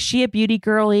 Is she a beauty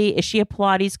girly? Is she a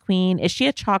Pilates queen? Is she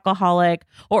a chocoholic?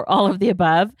 Or all of the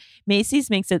above? Macy's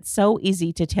makes it so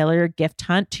easy to tailor your gift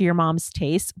hunt to your mom's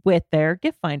taste with their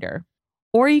gift finder.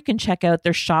 Or you can check out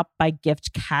their shop by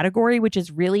gift category, which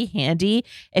is really handy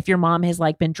if your mom has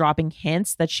been dropping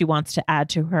hints that she wants to add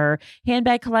to her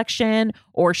handbag collection,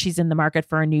 or she's in the market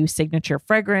for a new signature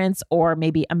fragrance, or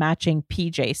maybe a matching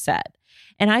PJ set.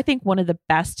 And I think one of the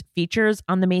best features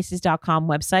on the Macy's.com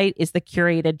website is the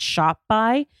curated shop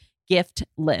by gift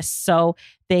list. So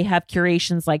they have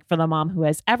curations like for the mom who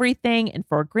has everything and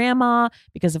for grandma,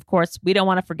 because of course we don't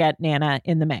want to forget Nana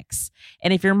in the mix.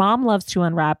 And if your mom loves to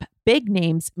unwrap big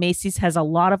names, Macy's has a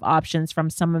lot of options from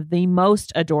some of the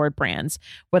most adored brands.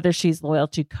 Whether she's loyal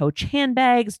to Coach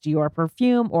handbags, Dior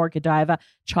perfume, or Godiva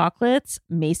chocolates,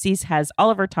 Macy's has all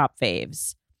of her top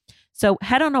faves. So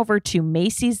head on over to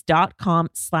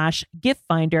Macy's.com/gift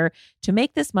finder to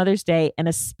make this Mother's Day an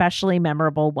especially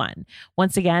memorable one.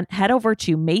 Once again, head over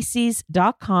to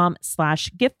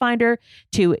Macy's.com/gift finder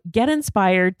to get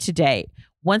inspired today.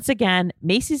 Once again,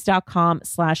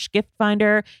 Macy's.com/gift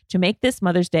finder to make this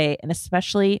Mother's Day an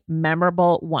especially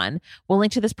memorable one. We'll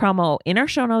link to this promo in our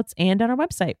show notes and on our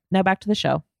website. Now back to the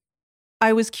show.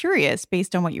 I was curious,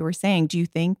 based on what you were saying, do you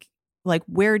think,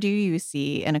 where do you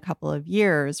see in a couple of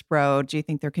years, Rhode? Do you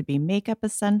think there could be makeup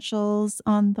essentials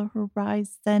on the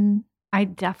horizon? I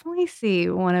definitely see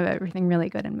one of everything really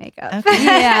good in makeup. Okay.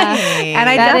 Yeah. And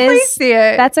I definitely see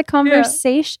it. That's a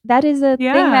conversation. Yeah. That is a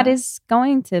thing that is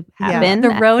going to happen. The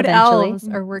Rhode eventually. elves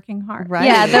are working hard. Right.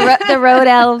 Yeah, the Rhode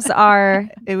elves are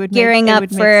gearing up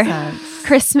for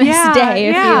Christmas Day,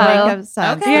 if you will. Make sense.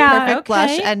 Okay. The Yeah, perfect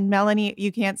blush. And Melanie,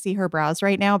 you can't see her brows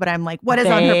right now, but I'm like, what is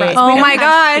on her brows? Oh my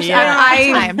gosh.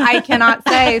 Yeah. I cannot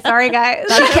say. Sorry, guys.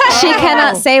 She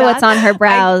cannot say what's on her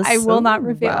brows. I will not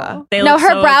reveal. They her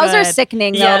look brows are good.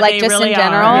 sickening though, Yeah, they just really in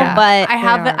general. are. Yeah. But I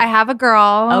have a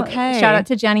girl. Okay. Shout out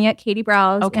to Jenny at Katie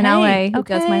Brows in LA who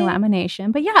does my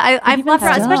lamination. But yeah, I've loved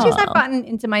brows, especially as I've gotten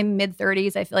into my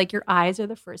mid-30s. I feel like your eyes are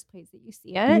the first place that you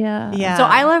see it. Yeah. So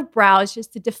I love brows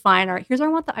just to define here's where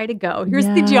I want the eye to go. Here's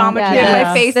the geometry Yeah. of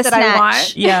my face The that snatch. I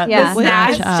want. Yeah. Yeah. The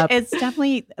snatch up. It's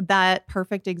definitely that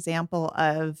perfect example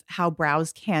of how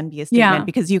brows can be a statement,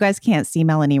 because you guys can't see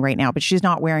Melanie right now, but she's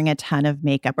not wearing a ton of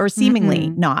makeup, or seemingly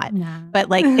not. Nah. But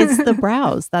it's the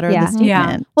brows that are the statement.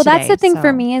 Yeah. well, that's the today, thing for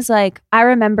so. me is I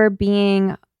remember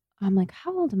being, I'm like,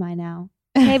 how old am I now?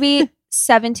 Maybe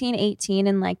 17, 18.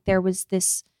 And there was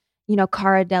this,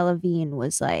 Cara Delevingne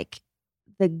was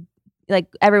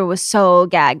everyone was so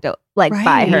gagged by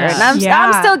her. And I'm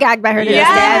still gagged by her to this day.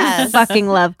 I fucking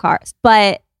love cars.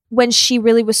 But when she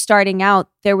really was starting out,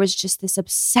 there was just this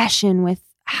obsession with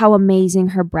how amazing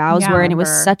her brows were. And it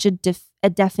was such a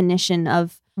definition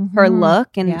of her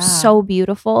look and so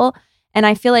beautiful. And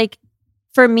I feel like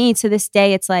for me to this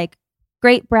day, it's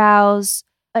great brows,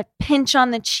 a pinch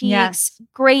on the cheeks,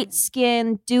 great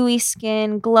skin, dewy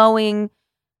skin, glowing,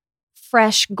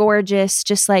 fresh, gorgeous,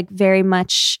 just very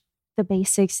much the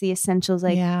basics, the essentials,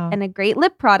 and a great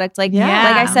lip product. Like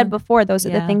I said before, those are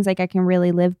the things I can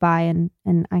really live by. And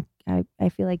I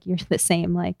feel like you're the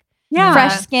same,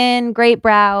 fresh skin, great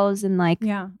brows, and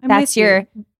that's your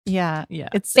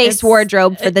it's face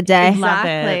wardrobe for the day.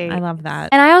 I love that.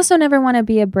 And I also never want to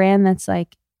be a brand that's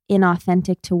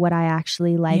inauthentic to what I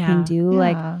actually like and do.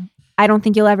 I don't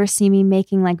think you'll ever see me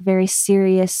making very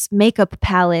serious makeup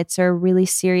palettes or really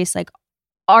serious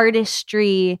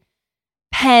artistry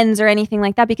pens or anything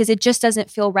like that, because it just doesn't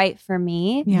feel right for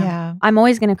me. I'm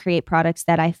always going to create products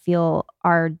that I feel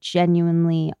are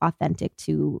genuinely authentic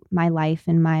to my life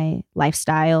and my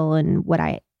lifestyle and what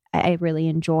I really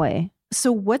enjoy.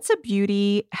 So what's a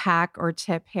beauty hack or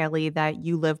tip, Hailey, that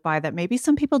you live by that maybe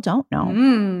some people don't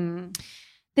know?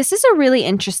 This is a really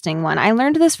interesting one. I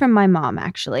learned this from my mom,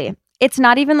 actually. It's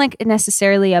not even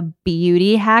necessarily a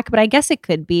beauty hack, but I guess it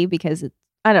could be because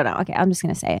I don't know. Okay, I'm just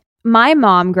going to say it. My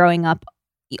mom growing up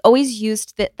always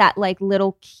used that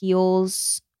little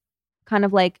Kiehl's kind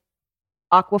of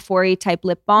Aquaphor type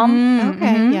lip balm.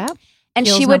 Okay, yeah. And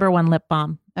Kiehl's she would #1 lip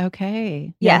balm.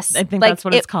 Okay. Yes. I think that's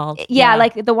what it's called. Yeah,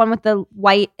 the one with the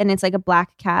white and it's a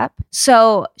black cap.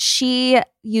 So she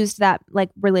used that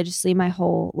religiously my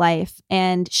whole life,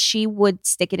 and she would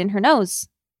stick it in her nose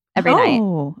every night.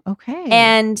 Oh, okay.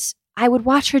 And I would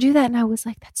watch her do that and I was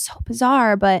like, that's so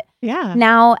bizarre. But yeah.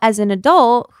 now as an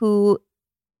adult who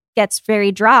gets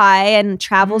very dry and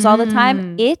travels all the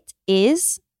time, it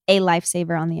is a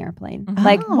lifesaver on the airplane.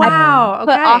 Like, wow. I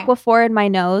put Aquaphor in my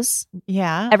nose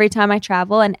every time I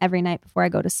travel and every night before I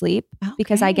go to sleep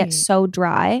because I get so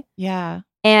dry. Yeah.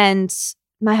 And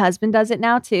my husband does it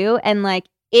now too. And like,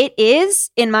 it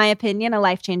is, in my opinion, a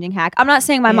life-changing hack. I'm not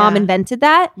saying my mom invented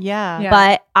that,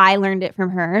 but I learned it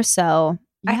from her. So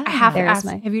I have to ask,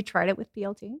 have you tried it with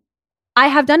BLT? I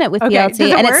have done it with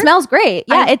BLT and it smells great.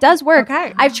 Yeah, it does work.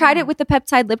 Okay. I've tried it with the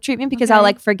peptide lip treatment because I'll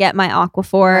like forget my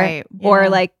Aquaphor or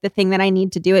like the thing that I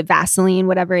need to do it, Vaseline,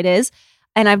 whatever it is.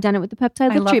 And I've done it with the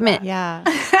peptide lip treatment. That.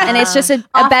 Yeah. And it's just a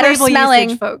better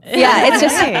smelling. Usage, folks. Yeah, it's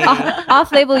just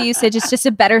off-label usage. It's just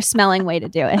a better smelling way to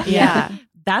do it. Yeah.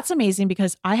 That's amazing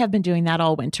because I have been doing that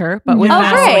all winter, but with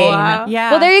Vaseline. Wow.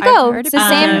 Yeah. Well, there you go. It's the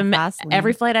same.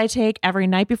 Every flight I take, every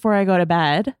night before I go to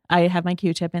bed, I have my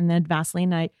Q-tip and then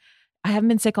Vaseline. I haven't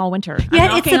been sick all winter.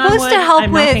 Yeah, it's supposed to help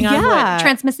with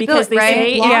transmissibility, because they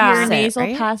say your nasal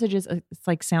right? passages, it's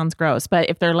like sounds gross, but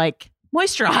if they're like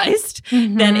moisturized,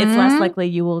 then it's less likely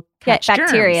you will catch get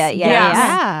bacteria. Germs.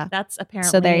 Yeah. That's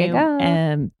apparently. So there you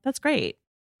go. That's great.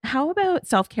 How about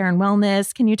self-care and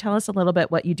wellness? Can you tell us a little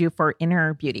bit what you do for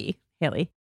inner beauty,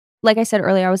 Hailey? Like I said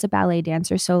earlier, I was a ballet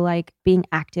dancer. So like being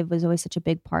active was always such a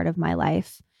big part of my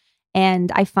life.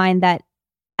 And I find that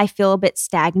I feel a bit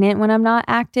stagnant when I'm not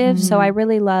active. So I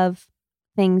really love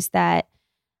things that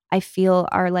I feel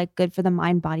are like good for the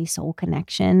mind, body, soul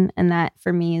connection. And that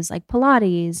for me is like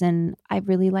Pilates. And I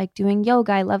really like doing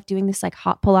yoga. I love doing this like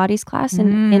hot Pilates class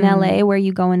in LA where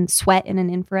you go and sweat in an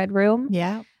infrared room.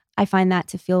 Yeah. I find that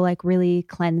to feel like really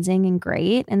cleansing and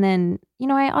great. And then, you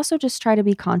know, I also just try to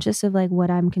be conscious of like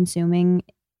what I'm consuming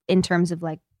in terms of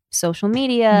like social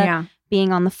media,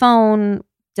 being on the phone,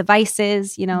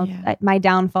 devices. You know, my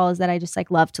downfall is that I just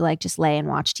like love to like just lay and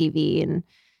watch TV. And,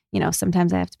 you know,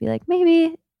 sometimes I have to be like,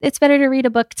 maybe it's better to read a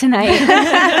book tonight.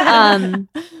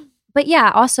 But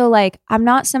yeah, also like I'm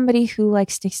not somebody who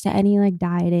like sticks to any like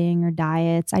dieting or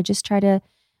diets. I just try to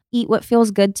eat what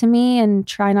feels good to me and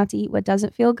try not to eat what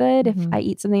doesn't feel good. If I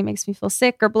eat something that makes me feel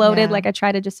sick or bloated, like I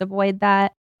try to just avoid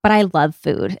that. But I love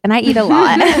food and I eat a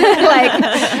lot. Like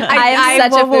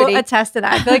I will attest to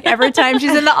that. I feel like every time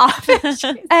she's in the office,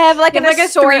 I have like an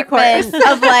assortment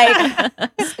of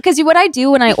like, because what I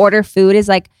do when I order food is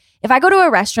like, if I go to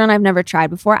a restaurant I've never tried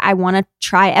before, I want to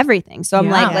try everything. So I'm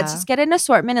like, let's just get an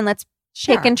assortment and let's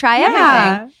pick and try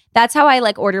everything. That's how I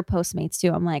like order Postmates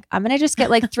too. I'm like, I'm going to just get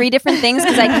like 3 different things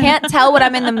because I can't tell what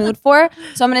I'm in the mood for.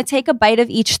 So I'm going to take a bite of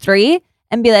each 3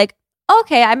 and be like,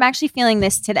 okay, I'm actually feeling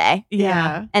this today.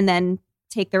 Yeah. And then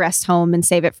take the rest home and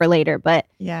save it for later. But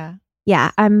yeah,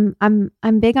 I'm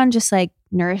big on just like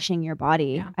nourishing your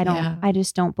body. I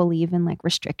just don't believe in like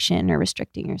restriction or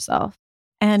restricting yourself.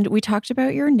 And we talked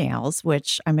about your nails,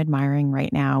 which I'm admiring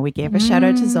right now. We gave a shout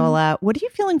out to Zola. What are you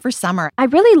feeling for summer? I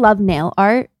really love nail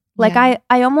art. Like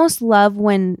I almost love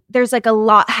when there's like a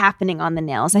lot happening on the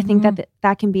nails. I think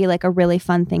that can be like a really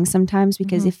fun thing sometimes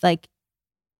because if like,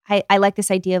 I like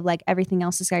this idea of like everything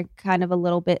else is like kind of a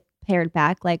little bit pared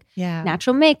back, like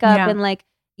natural makeup and like,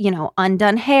 you know,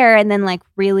 undone hair and then like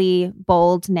really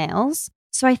bold nails.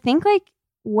 So I think like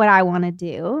what I want to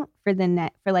do for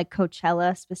for like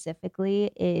Coachella specifically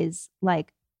is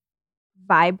like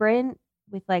vibrant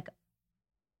with like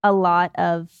a lot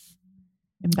of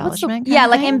embellishment.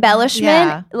 Like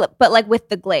embellishment, but like with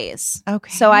the glaze.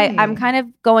 Okay. So I'm kind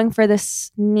of going for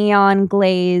this neon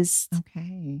glaze,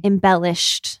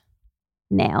 embellished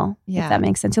nail. If that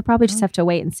makes sense. You'll probably just have to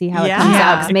wait and see how it comes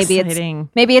out. 'Cause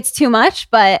maybe it's too much,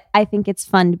 but I think it's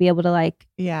fun to be able to like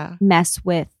mess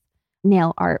with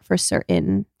nail art for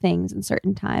certain things and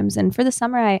certain times. And for the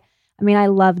summer, I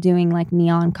love doing like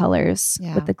neon colors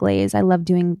with the glaze. I love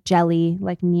doing jelly,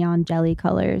 like neon jelly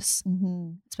colors,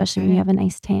 especially when you have a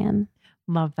nice tan.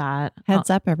 Love that. Heads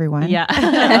up, everyone. Yeah.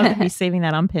 I'll be saving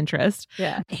that on Pinterest.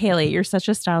 Yeah. Hailey, you're such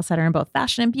a style setter in both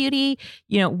fashion and beauty.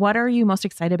 You know, what are you most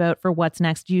excited about for what's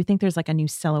next? Do you think there's like a new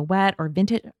silhouette or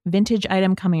vintage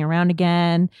item coming around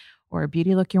again, or a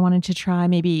beauty look you're wanting to try?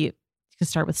 Maybe you could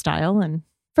start with style. And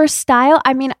for style,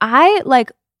 I mean, I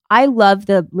love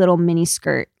the little mini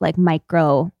skirt, like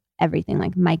micro everything,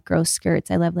 like micro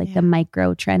skirts. I love like the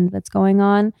micro trend that's going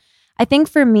on. I think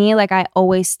for me, like I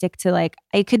always stick to like,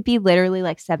 it could be literally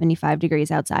like 75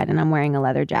 degrees outside and I'm wearing a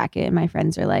leather jacket and my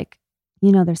friends are like,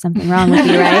 you know, there's something wrong with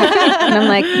you, right? And I'm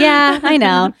like, yeah, I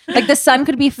know. Like the sun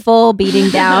could be full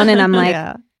beating down and I'm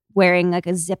like wearing like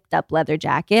a zipped up leather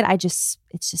jacket. It's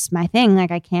just my thing. Like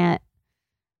I can't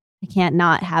I can't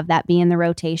not have that be in the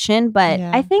rotation. But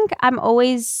I think I'm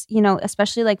always,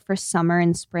 especially like for summer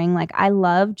and spring, like I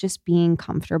love just being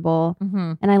comfortable.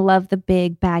 And I love the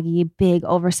big baggy, big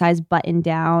oversized button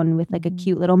down with like a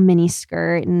cute little mini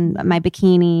skirt and my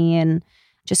bikini and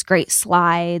just great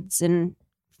slides and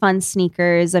fun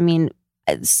sneakers. I mean,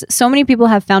 so many people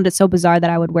have found it so bizarre that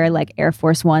I would wear like Air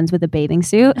Force Ones with a bathing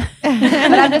suit. But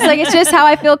I'm just like, it's just how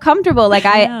I feel comfortable. Like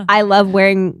I love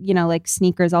wearing, like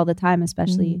sneakers all the time,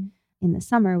 especially in the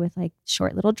summer with like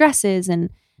short little dresses.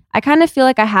 And I kind of feel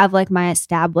like I have like my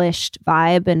established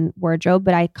vibe and wardrobe,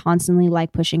 but I constantly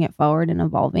like pushing it forward and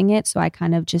evolving it. So I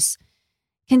kind of just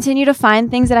continue to find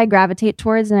things that I gravitate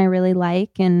towards and I really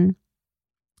like. And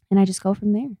I just go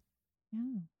from there.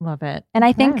 Love it. And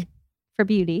I think for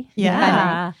beauty.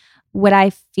 What I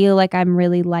feel like I'm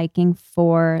really liking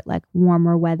for like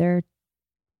warmer weather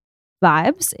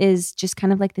vibes is just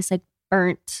kind of like this like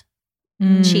burnt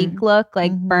cheek look,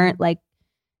 like burnt like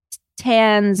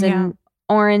tans and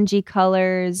orangey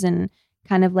colors and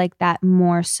kind of like that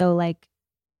more so like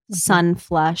sun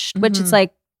flushed, which it's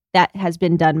like that has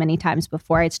been done many times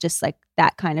before. It's just like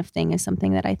that kind of thing is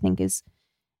something that I think is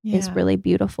really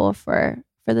beautiful for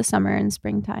the summer and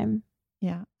springtime.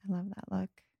 Yeah, I love that look.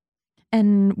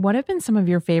 And what have been some of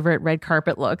your favorite red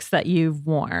carpet looks that you've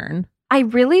worn? I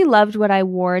really loved what I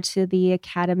wore to the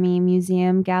Academy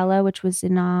Museum Gala, which was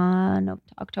in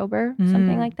October,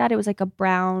 something like that. It was like a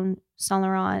brown Saint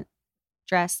Laurent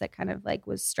dress that kind of like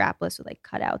was strapless with like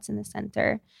cutouts in the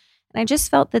center. And I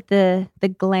just felt that the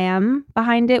glam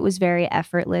behind it was very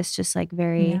effortless, just like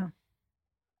very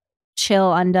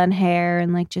chill, undone hair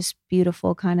and like just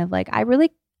beautiful kind of like, I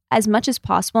really, as much as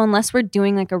possible, unless we're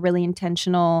doing like a really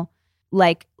intentional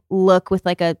like look with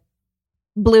like a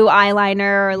blue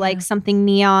eyeliner or like something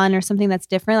neon or something that's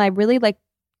different, I really like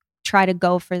try to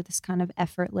go for this kind of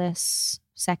effortless,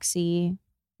 sexy,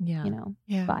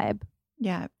 vibe.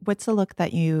 Yeah. What's a look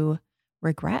that you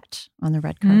regret on the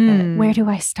red carpet? Where do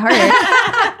I start?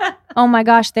 Oh my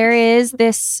gosh, there is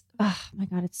this, oh my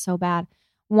God, it's so bad.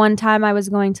 One time I was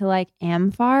going to like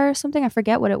Amphar or something, I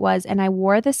forget what it was. And I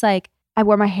wore this I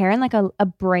wore my hair in like a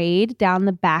braid down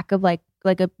the back of like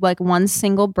one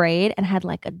single braid and had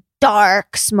like a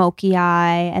dark smoky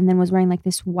eye and then was wearing like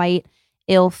this white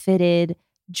ill-fitted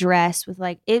dress with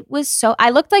like, it was so, I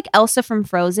looked like Elsa from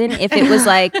Frozen if it was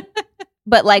like,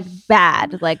 but like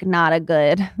bad, like not a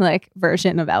good like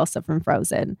version of Elsa from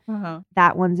Frozen.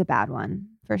 That one's a bad one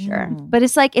for sure. But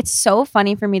it's like, it's so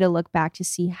funny for me to look back to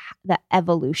see the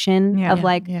evolution of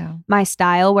like my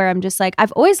style where I'm just like,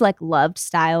 I've always like loved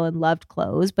style and loved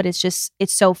clothes, but it's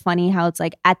so funny how it's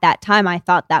like at that time I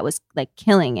thought that was like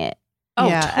killing it. Oh,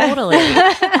 totally.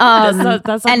 That's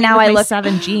like and now I look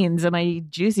 7 jeans and my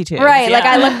juicy tubes. Right. Like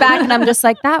I look back and I'm just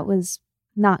like, that was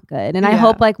not good. And I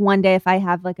hope like one day if I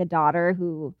have like a daughter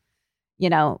who,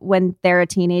 when they're a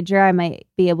teenager, I might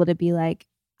be able to be like,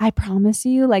 I promise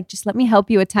you, like, just let me help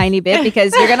you a tiny bit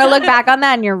because you're going to look back on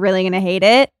that and you're really going to hate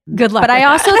it. Good luck. But I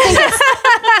also think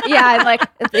it's, like,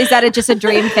 is that just a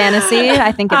dream fantasy?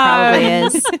 I think it probably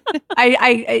is.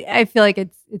 I feel like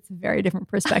it's a very different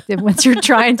perspective once you're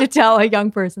trying to tell a young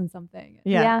person something.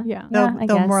 Yeah.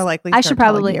 They'll more likely I should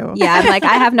probably, you. I'm like,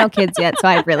 I have no kids yet, so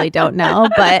I really don't know.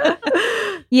 But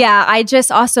yeah, I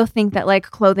just also think that like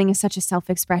clothing is such a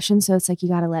self-expression. So it's like you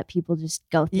got to let people just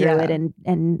go through it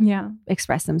and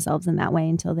express themselves in that way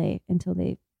until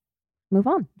they move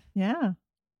on. Yeah.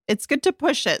 It's good to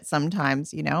push it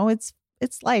sometimes,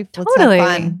 it's life. Totally.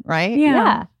 Let's have fun, right?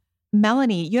 Yeah.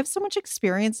 Melanie, you have so much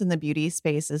experience in the beauty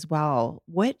space as well.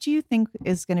 What do you think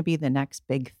is going to be the next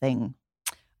big thing?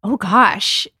 Oh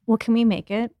gosh. Well, can we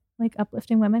make it like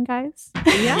uplifting women, guys?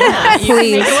 Yeah.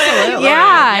 Please.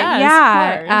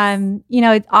 Yeah.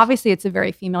 Obviously it's a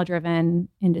very female driven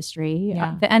industry.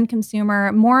 Yeah. The end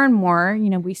consumer, more and more,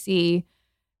 we see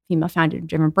female founded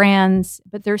driven brands,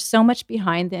 but there's so much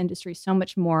behind the industry, so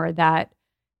much more that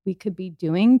we could be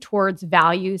doing towards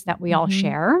values that we all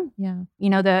share. Yeah.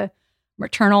 The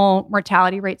maternal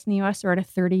mortality rates in the US are at a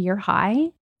 30-year high.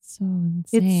 So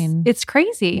insane. It's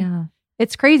crazy. Yeah.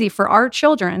 It's crazy. For our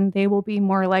children, they will be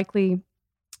more likely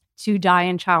to die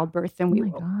in childbirth than we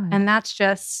will. God. And that's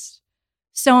just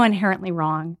so inherently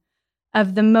wrong.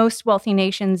 Of the most wealthy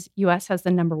nations, US has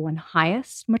the number 1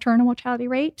 highest maternal mortality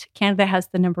rate. Canada has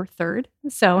the number 3rd.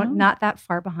 So not that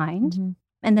far behind. Mm-hmm.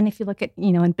 And then if you look at,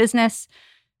 in business,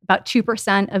 about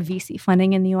 2% of VC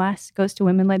funding in the US goes to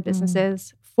women-led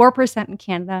businesses, 4% in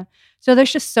Canada. So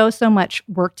there's just so much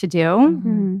work to do.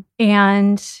 Mm-hmm.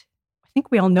 And I think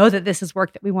we all know that this is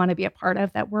work that we want to be a part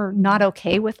of, that we're not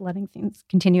okay with letting things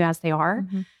continue as they are.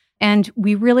 Mm-hmm. And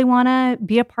we really want to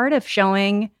be a part of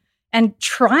showing and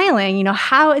trialing,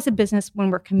 how as a business, when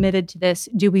we're committed to this,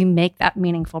 do we make that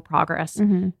meaningful progress?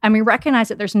 And we recognize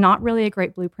that there's not really a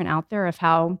great blueprint out there of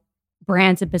how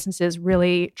brands and businesses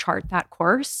really chart that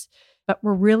course. But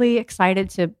we're really excited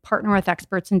to partner with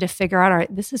experts and to figure out, all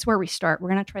right, this is where we start. We're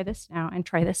going to try this now and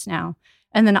try this now.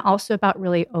 And then also about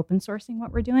really open sourcing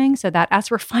what we're doing so that as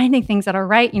we're finding things that are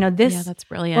right, this that's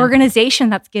brilliant. Organization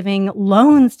that's giving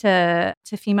loans to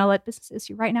female-led businesses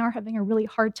who right now are having a really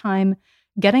hard time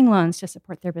getting loans to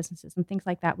support their businesses and things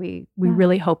like that. We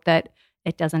really hope that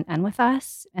it doesn't end with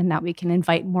us and that we can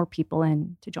invite more people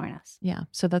in to join us. Yeah.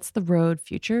 So that's the Rhode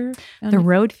Future. The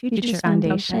Rhode Future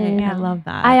Foundation. I love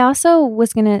that. I also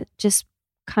was going to just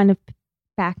kind of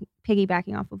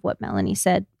piggybacking off of what Melanie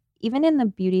said, even in the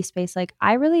beauty space, like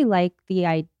I really like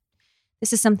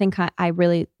this is something I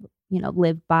really,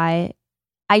 live by.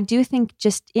 I do think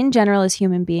just in general as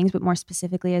human beings, but more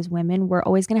specifically as women, we're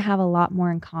always going to have a lot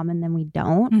more in common than we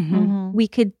don't. We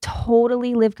could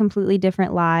totally live completely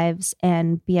different lives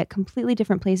and be at completely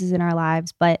different places in our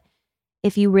lives. But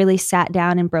if you really sat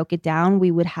down and broke it down,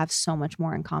 we would have so much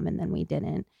more in common than we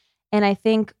didn't. And I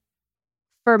think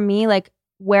for me, like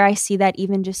where I see that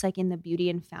even just like in the beauty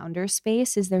and founder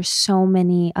space is there's so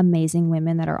many amazing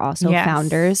women that are also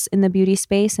founders in the beauty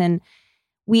space. And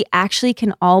we actually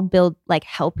can all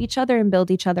help each other and build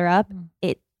each other up.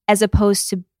 It as opposed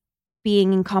to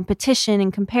being in competition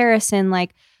and comparison,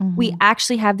 like we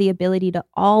actually have the ability to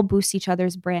all boost each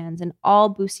other's brands and all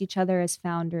boost each other as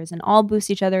founders and all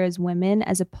boost each other as women,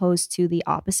 as opposed to the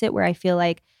opposite, where I feel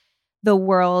like the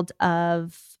world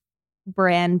of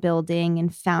brand building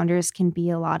and founders can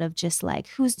be a lot of just like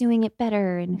who's doing it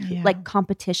better and like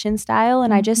competition style.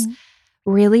 And I just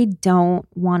really don't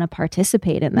want to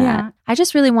participate in that. Yeah. I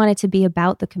just really want it to be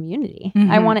about the community.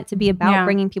 I want it to be about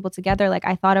bringing people together. Like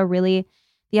I thought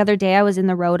the other day I was in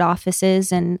the Rhode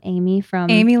offices and Amy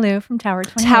Lou from Tower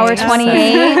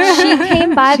 28. She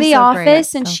came by the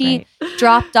office and she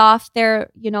dropped off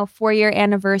their, 4-year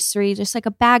anniversary, just like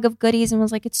a bag of goodies, and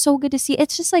was like, it's so good to see.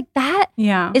 It's just like that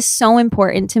is so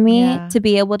important to me to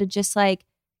be able to just like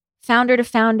founder to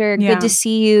founder, good to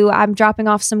see you. I'm dropping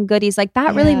off some goodies. Like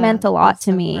that really meant a lot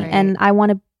to me. Great. And I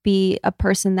want to be a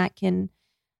person that can,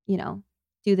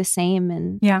 do the same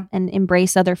and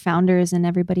embrace other founders and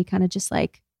everybody kind of just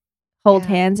like hold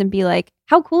hands and be like,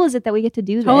 how cool is it that we get to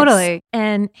do this? Totally.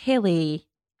 And Hailey,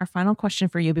 our final question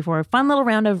for you before a fun little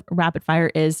round of rapid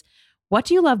fire is, what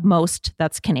do you love most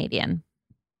that's Canadian?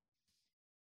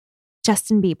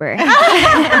 Justin Bieber.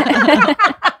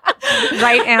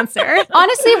 Right answer.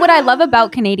 Honestly, what I love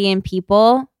about Canadian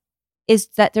people is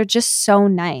that they're just so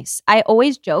nice. I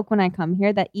always joke when I come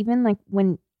here that even like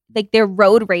when like their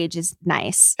road rage is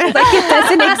nice. Like it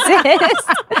doesn't exist.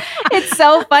 It's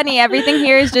so funny. Everything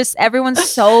here is just, everyone's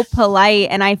so polite.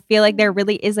 And I feel like there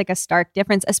really is like a stark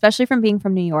difference, especially from being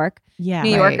from New York. Yeah,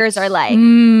 New Yorkers are like,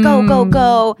 go, go,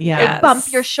 go. They bump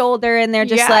your shoulder and they're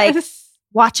just like,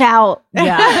 watch out.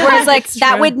 Yeah. Whereas like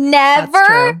that would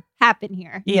never happen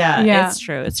here. Yeah, it's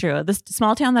true. It's true. This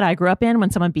small town that I grew up in,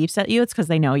 when someone beeps at you, it's because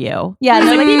they know you. Yeah.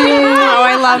 Like, oh,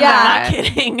 I love that. Not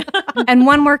kidding. And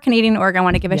one more Canadian org I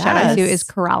want to give a shout out to is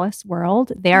Corrales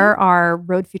World. They're our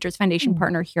Rhode Futures Foundation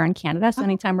partner here in Canada. So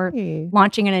anytime we're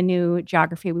launching in a new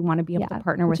geography, we want to be able to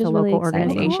partner with a local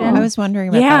organization. Cool. I was wondering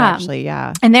about that actually.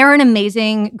 Yeah. And they're an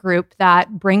amazing group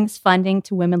that brings funding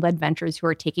to women-led ventures who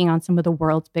are taking on some of the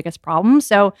world's biggest problems.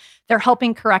 So they're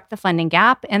helping correct the funding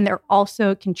gap, and they're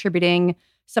also contributing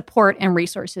support and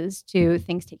resources to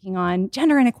things taking on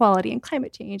gender inequality and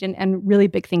climate change and really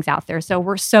big things out there. So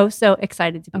we're so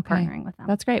excited to be partnering with them.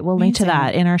 That's great. We'll link to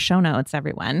that in our show notes,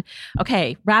 everyone.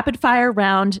 Okay, rapid fire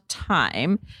round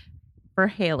time for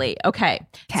Hailey. Okay.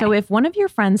 So if one of your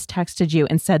friends texted you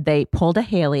and said they pulled a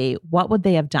Hailey, what would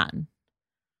they have done?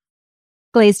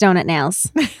 Glazed donut nails.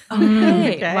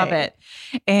 Okay. Love it.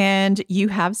 And you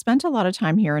have spent a lot of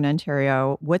time here in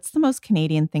Ontario. What's the most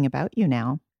Canadian thing about you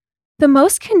now? The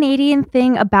most Canadian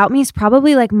thing about me is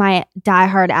probably like my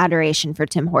diehard adoration for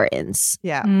Tim Hortons.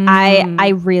 Yeah. I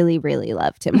really, really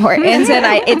love Tim Hortons. And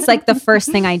it's like the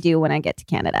first thing I do when I get to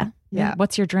Canada. Yeah.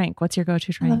 What's your drink? What's your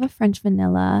go-to drink? I love a French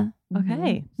vanilla.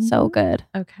 Okay. So good.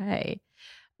 Okay.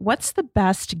 What's the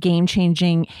best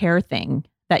game-changing hair thing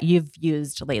that you've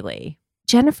used lately?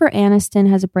 Jennifer Aniston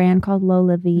has a brand called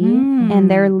Lola V, and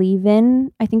their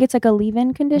leave-in, I think it's like a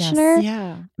leave-in conditioner. Yes.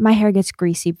 Yeah. My hair gets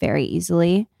greasy very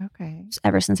easily. Okay.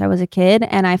 Ever since I was a kid.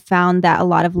 And I found that a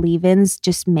lot of leave-ins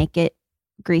just make it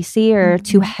greasy or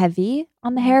too heavy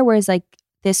on the hair. Whereas like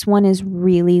this one is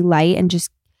really light and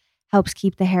just helps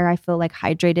keep the hair, I feel like,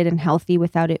 hydrated and healthy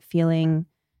without it feeling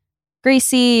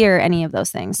greasy or any of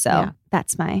those things. So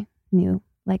that's my new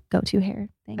like go-to hair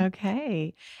thing.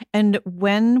 Okay. And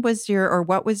what was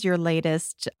your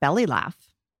latest belly laugh?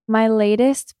 My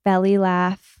latest belly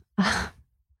laugh.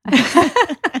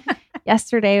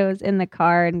 Yesterday I was in the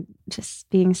car and just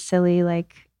being silly,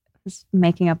 like was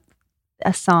making up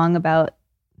a song about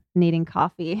needing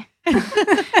coffee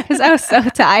because I was so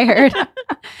tired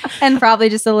and probably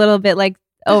just a little bit like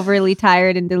overly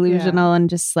tired and delusional and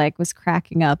just like was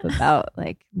cracking up about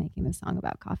like making a song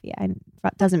about coffee. It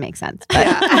doesn't make sense. But.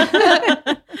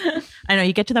 I know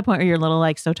you get to that point where you're a little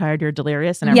like so tired you're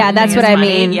delirious and everything. Yeah, that's what I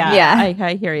mean. Yeah.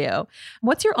 I hear you.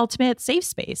 What's your ultimate safe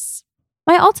space?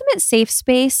 My ultimate safe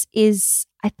space is,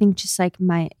 I think, just like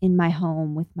in my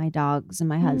home with my dogs and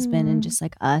my husband and just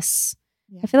like us.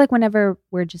 Yeah. I feel like whenever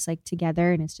we're just like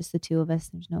together and it's just the two of us,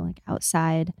 there's no like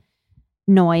outside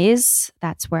noise.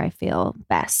 That's where I feel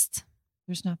best.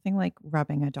 There's nothing like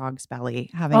rubbing a dog's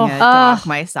belly, having a dog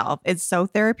myself. It's so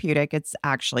therapeutic. It's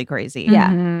actually crazy. Yeah.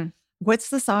 Mm-hmm. What's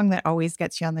the song that always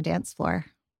gets you on the dance floor?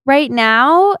 Right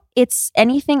now, it's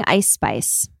anything Ice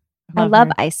Spice. I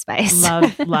love Ice Spice.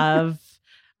 Love.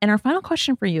 And our final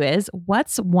question for you is,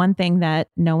 what's one thing that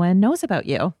no one knows about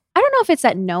you? I don't know if it's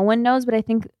that no one knows, but I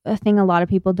think a thing a lot of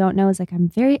people don't know is like I'm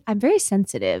very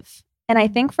sensitive. And I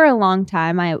think for a long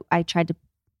time I tried to,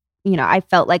 I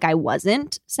felt like I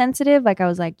wasn't sensitive. Like I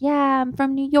was like, yeah, I'm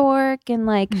from New York and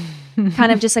like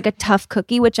kind of just like a tough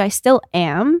cookie, which I still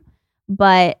am.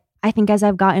 But I think as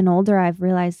I've gotten older, I've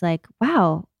realized like,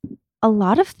 wow, a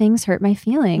lot of things hurt my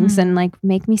feelings and like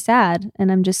make me sad.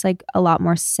 And I'm just like a lot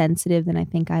more sensitive than I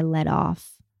think I let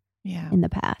off in the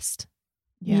past.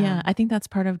 Yeah. I think that's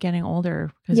part of getting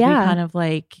older because we kind of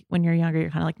like, when you're younger,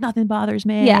 you're kind of like, nothing bothers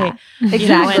me. Yeah,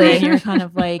 exactly. And you're kind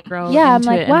of like grow into I'm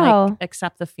like, it wow. and like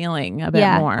accept the feeling a bit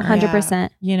more. 100%.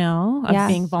 Of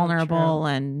being vulnerable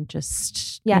and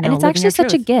just, and it's actually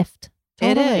such a gift.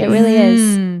 Totally. It really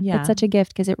is. Yeah. It's such a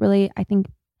gift because it really, I think,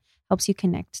 helps you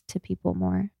connect to people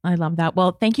more. I love that.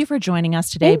 Well, thank you for joining us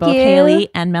today, Thank both you. Hailey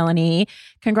and Melanie.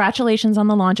 Congratulations on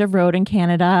the launch of Rhode in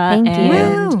Canada. Thank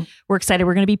and you. We're excited.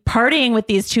 We're going to be partying with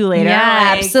these two later.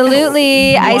 Yeah,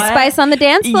 absolutely. Ice Spice on the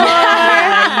dance floor.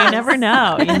 Yeah, you never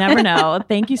know. You never know.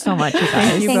 Thank you so much, you guys.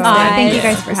 Thank you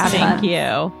guys for having us. Thank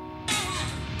you.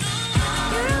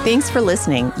 Thanks for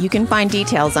listening. You can find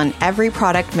details on every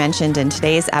product mentioned in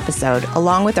today's episode,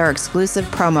 along with our exclusive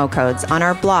promo codes on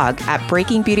our blog at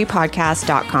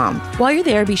breakingbeautypodcast.com. While you're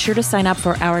there, be sure to sign up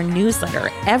for our newsletter.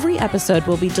 Every episode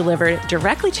will be delivered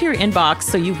directly to your inbox,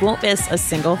 so you won't miss a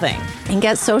single thing. And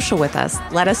get social with us.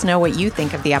 Let us know what you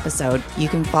think of the episode. You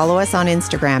can follow us on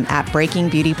Instagram at Breaking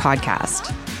Beauty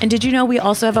Podcast. And did you know we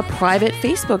also have a private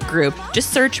Facebook group?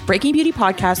 Just search Breaking Beauty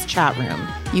Podcast Chat Room.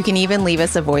 You can even leave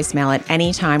us a voicemail at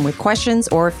any time with questions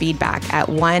or feedback at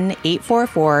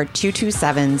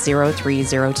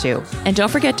 1-844-227-0302. And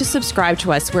don't forget to subscribe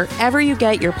to us wherever you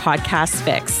get your podcasts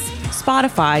fix.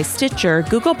 Spotify, Stitcher,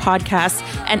 Google Podcasts,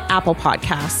 and Apple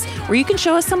Podcasts, where you can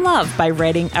show us some love by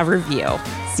writing a review.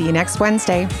 See you next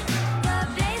Wednesday.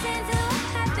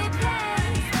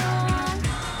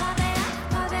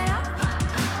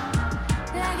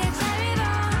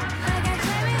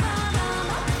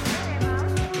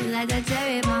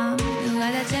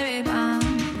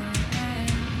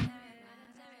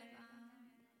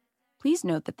 Please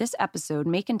note that this episode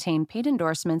may contain paid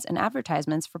endorsements and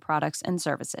advertisements for products and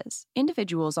services.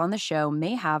 Individuals on the show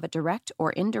may have a direct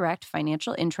or indirect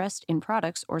financial interest in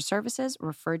products or services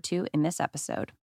referred to in this episode.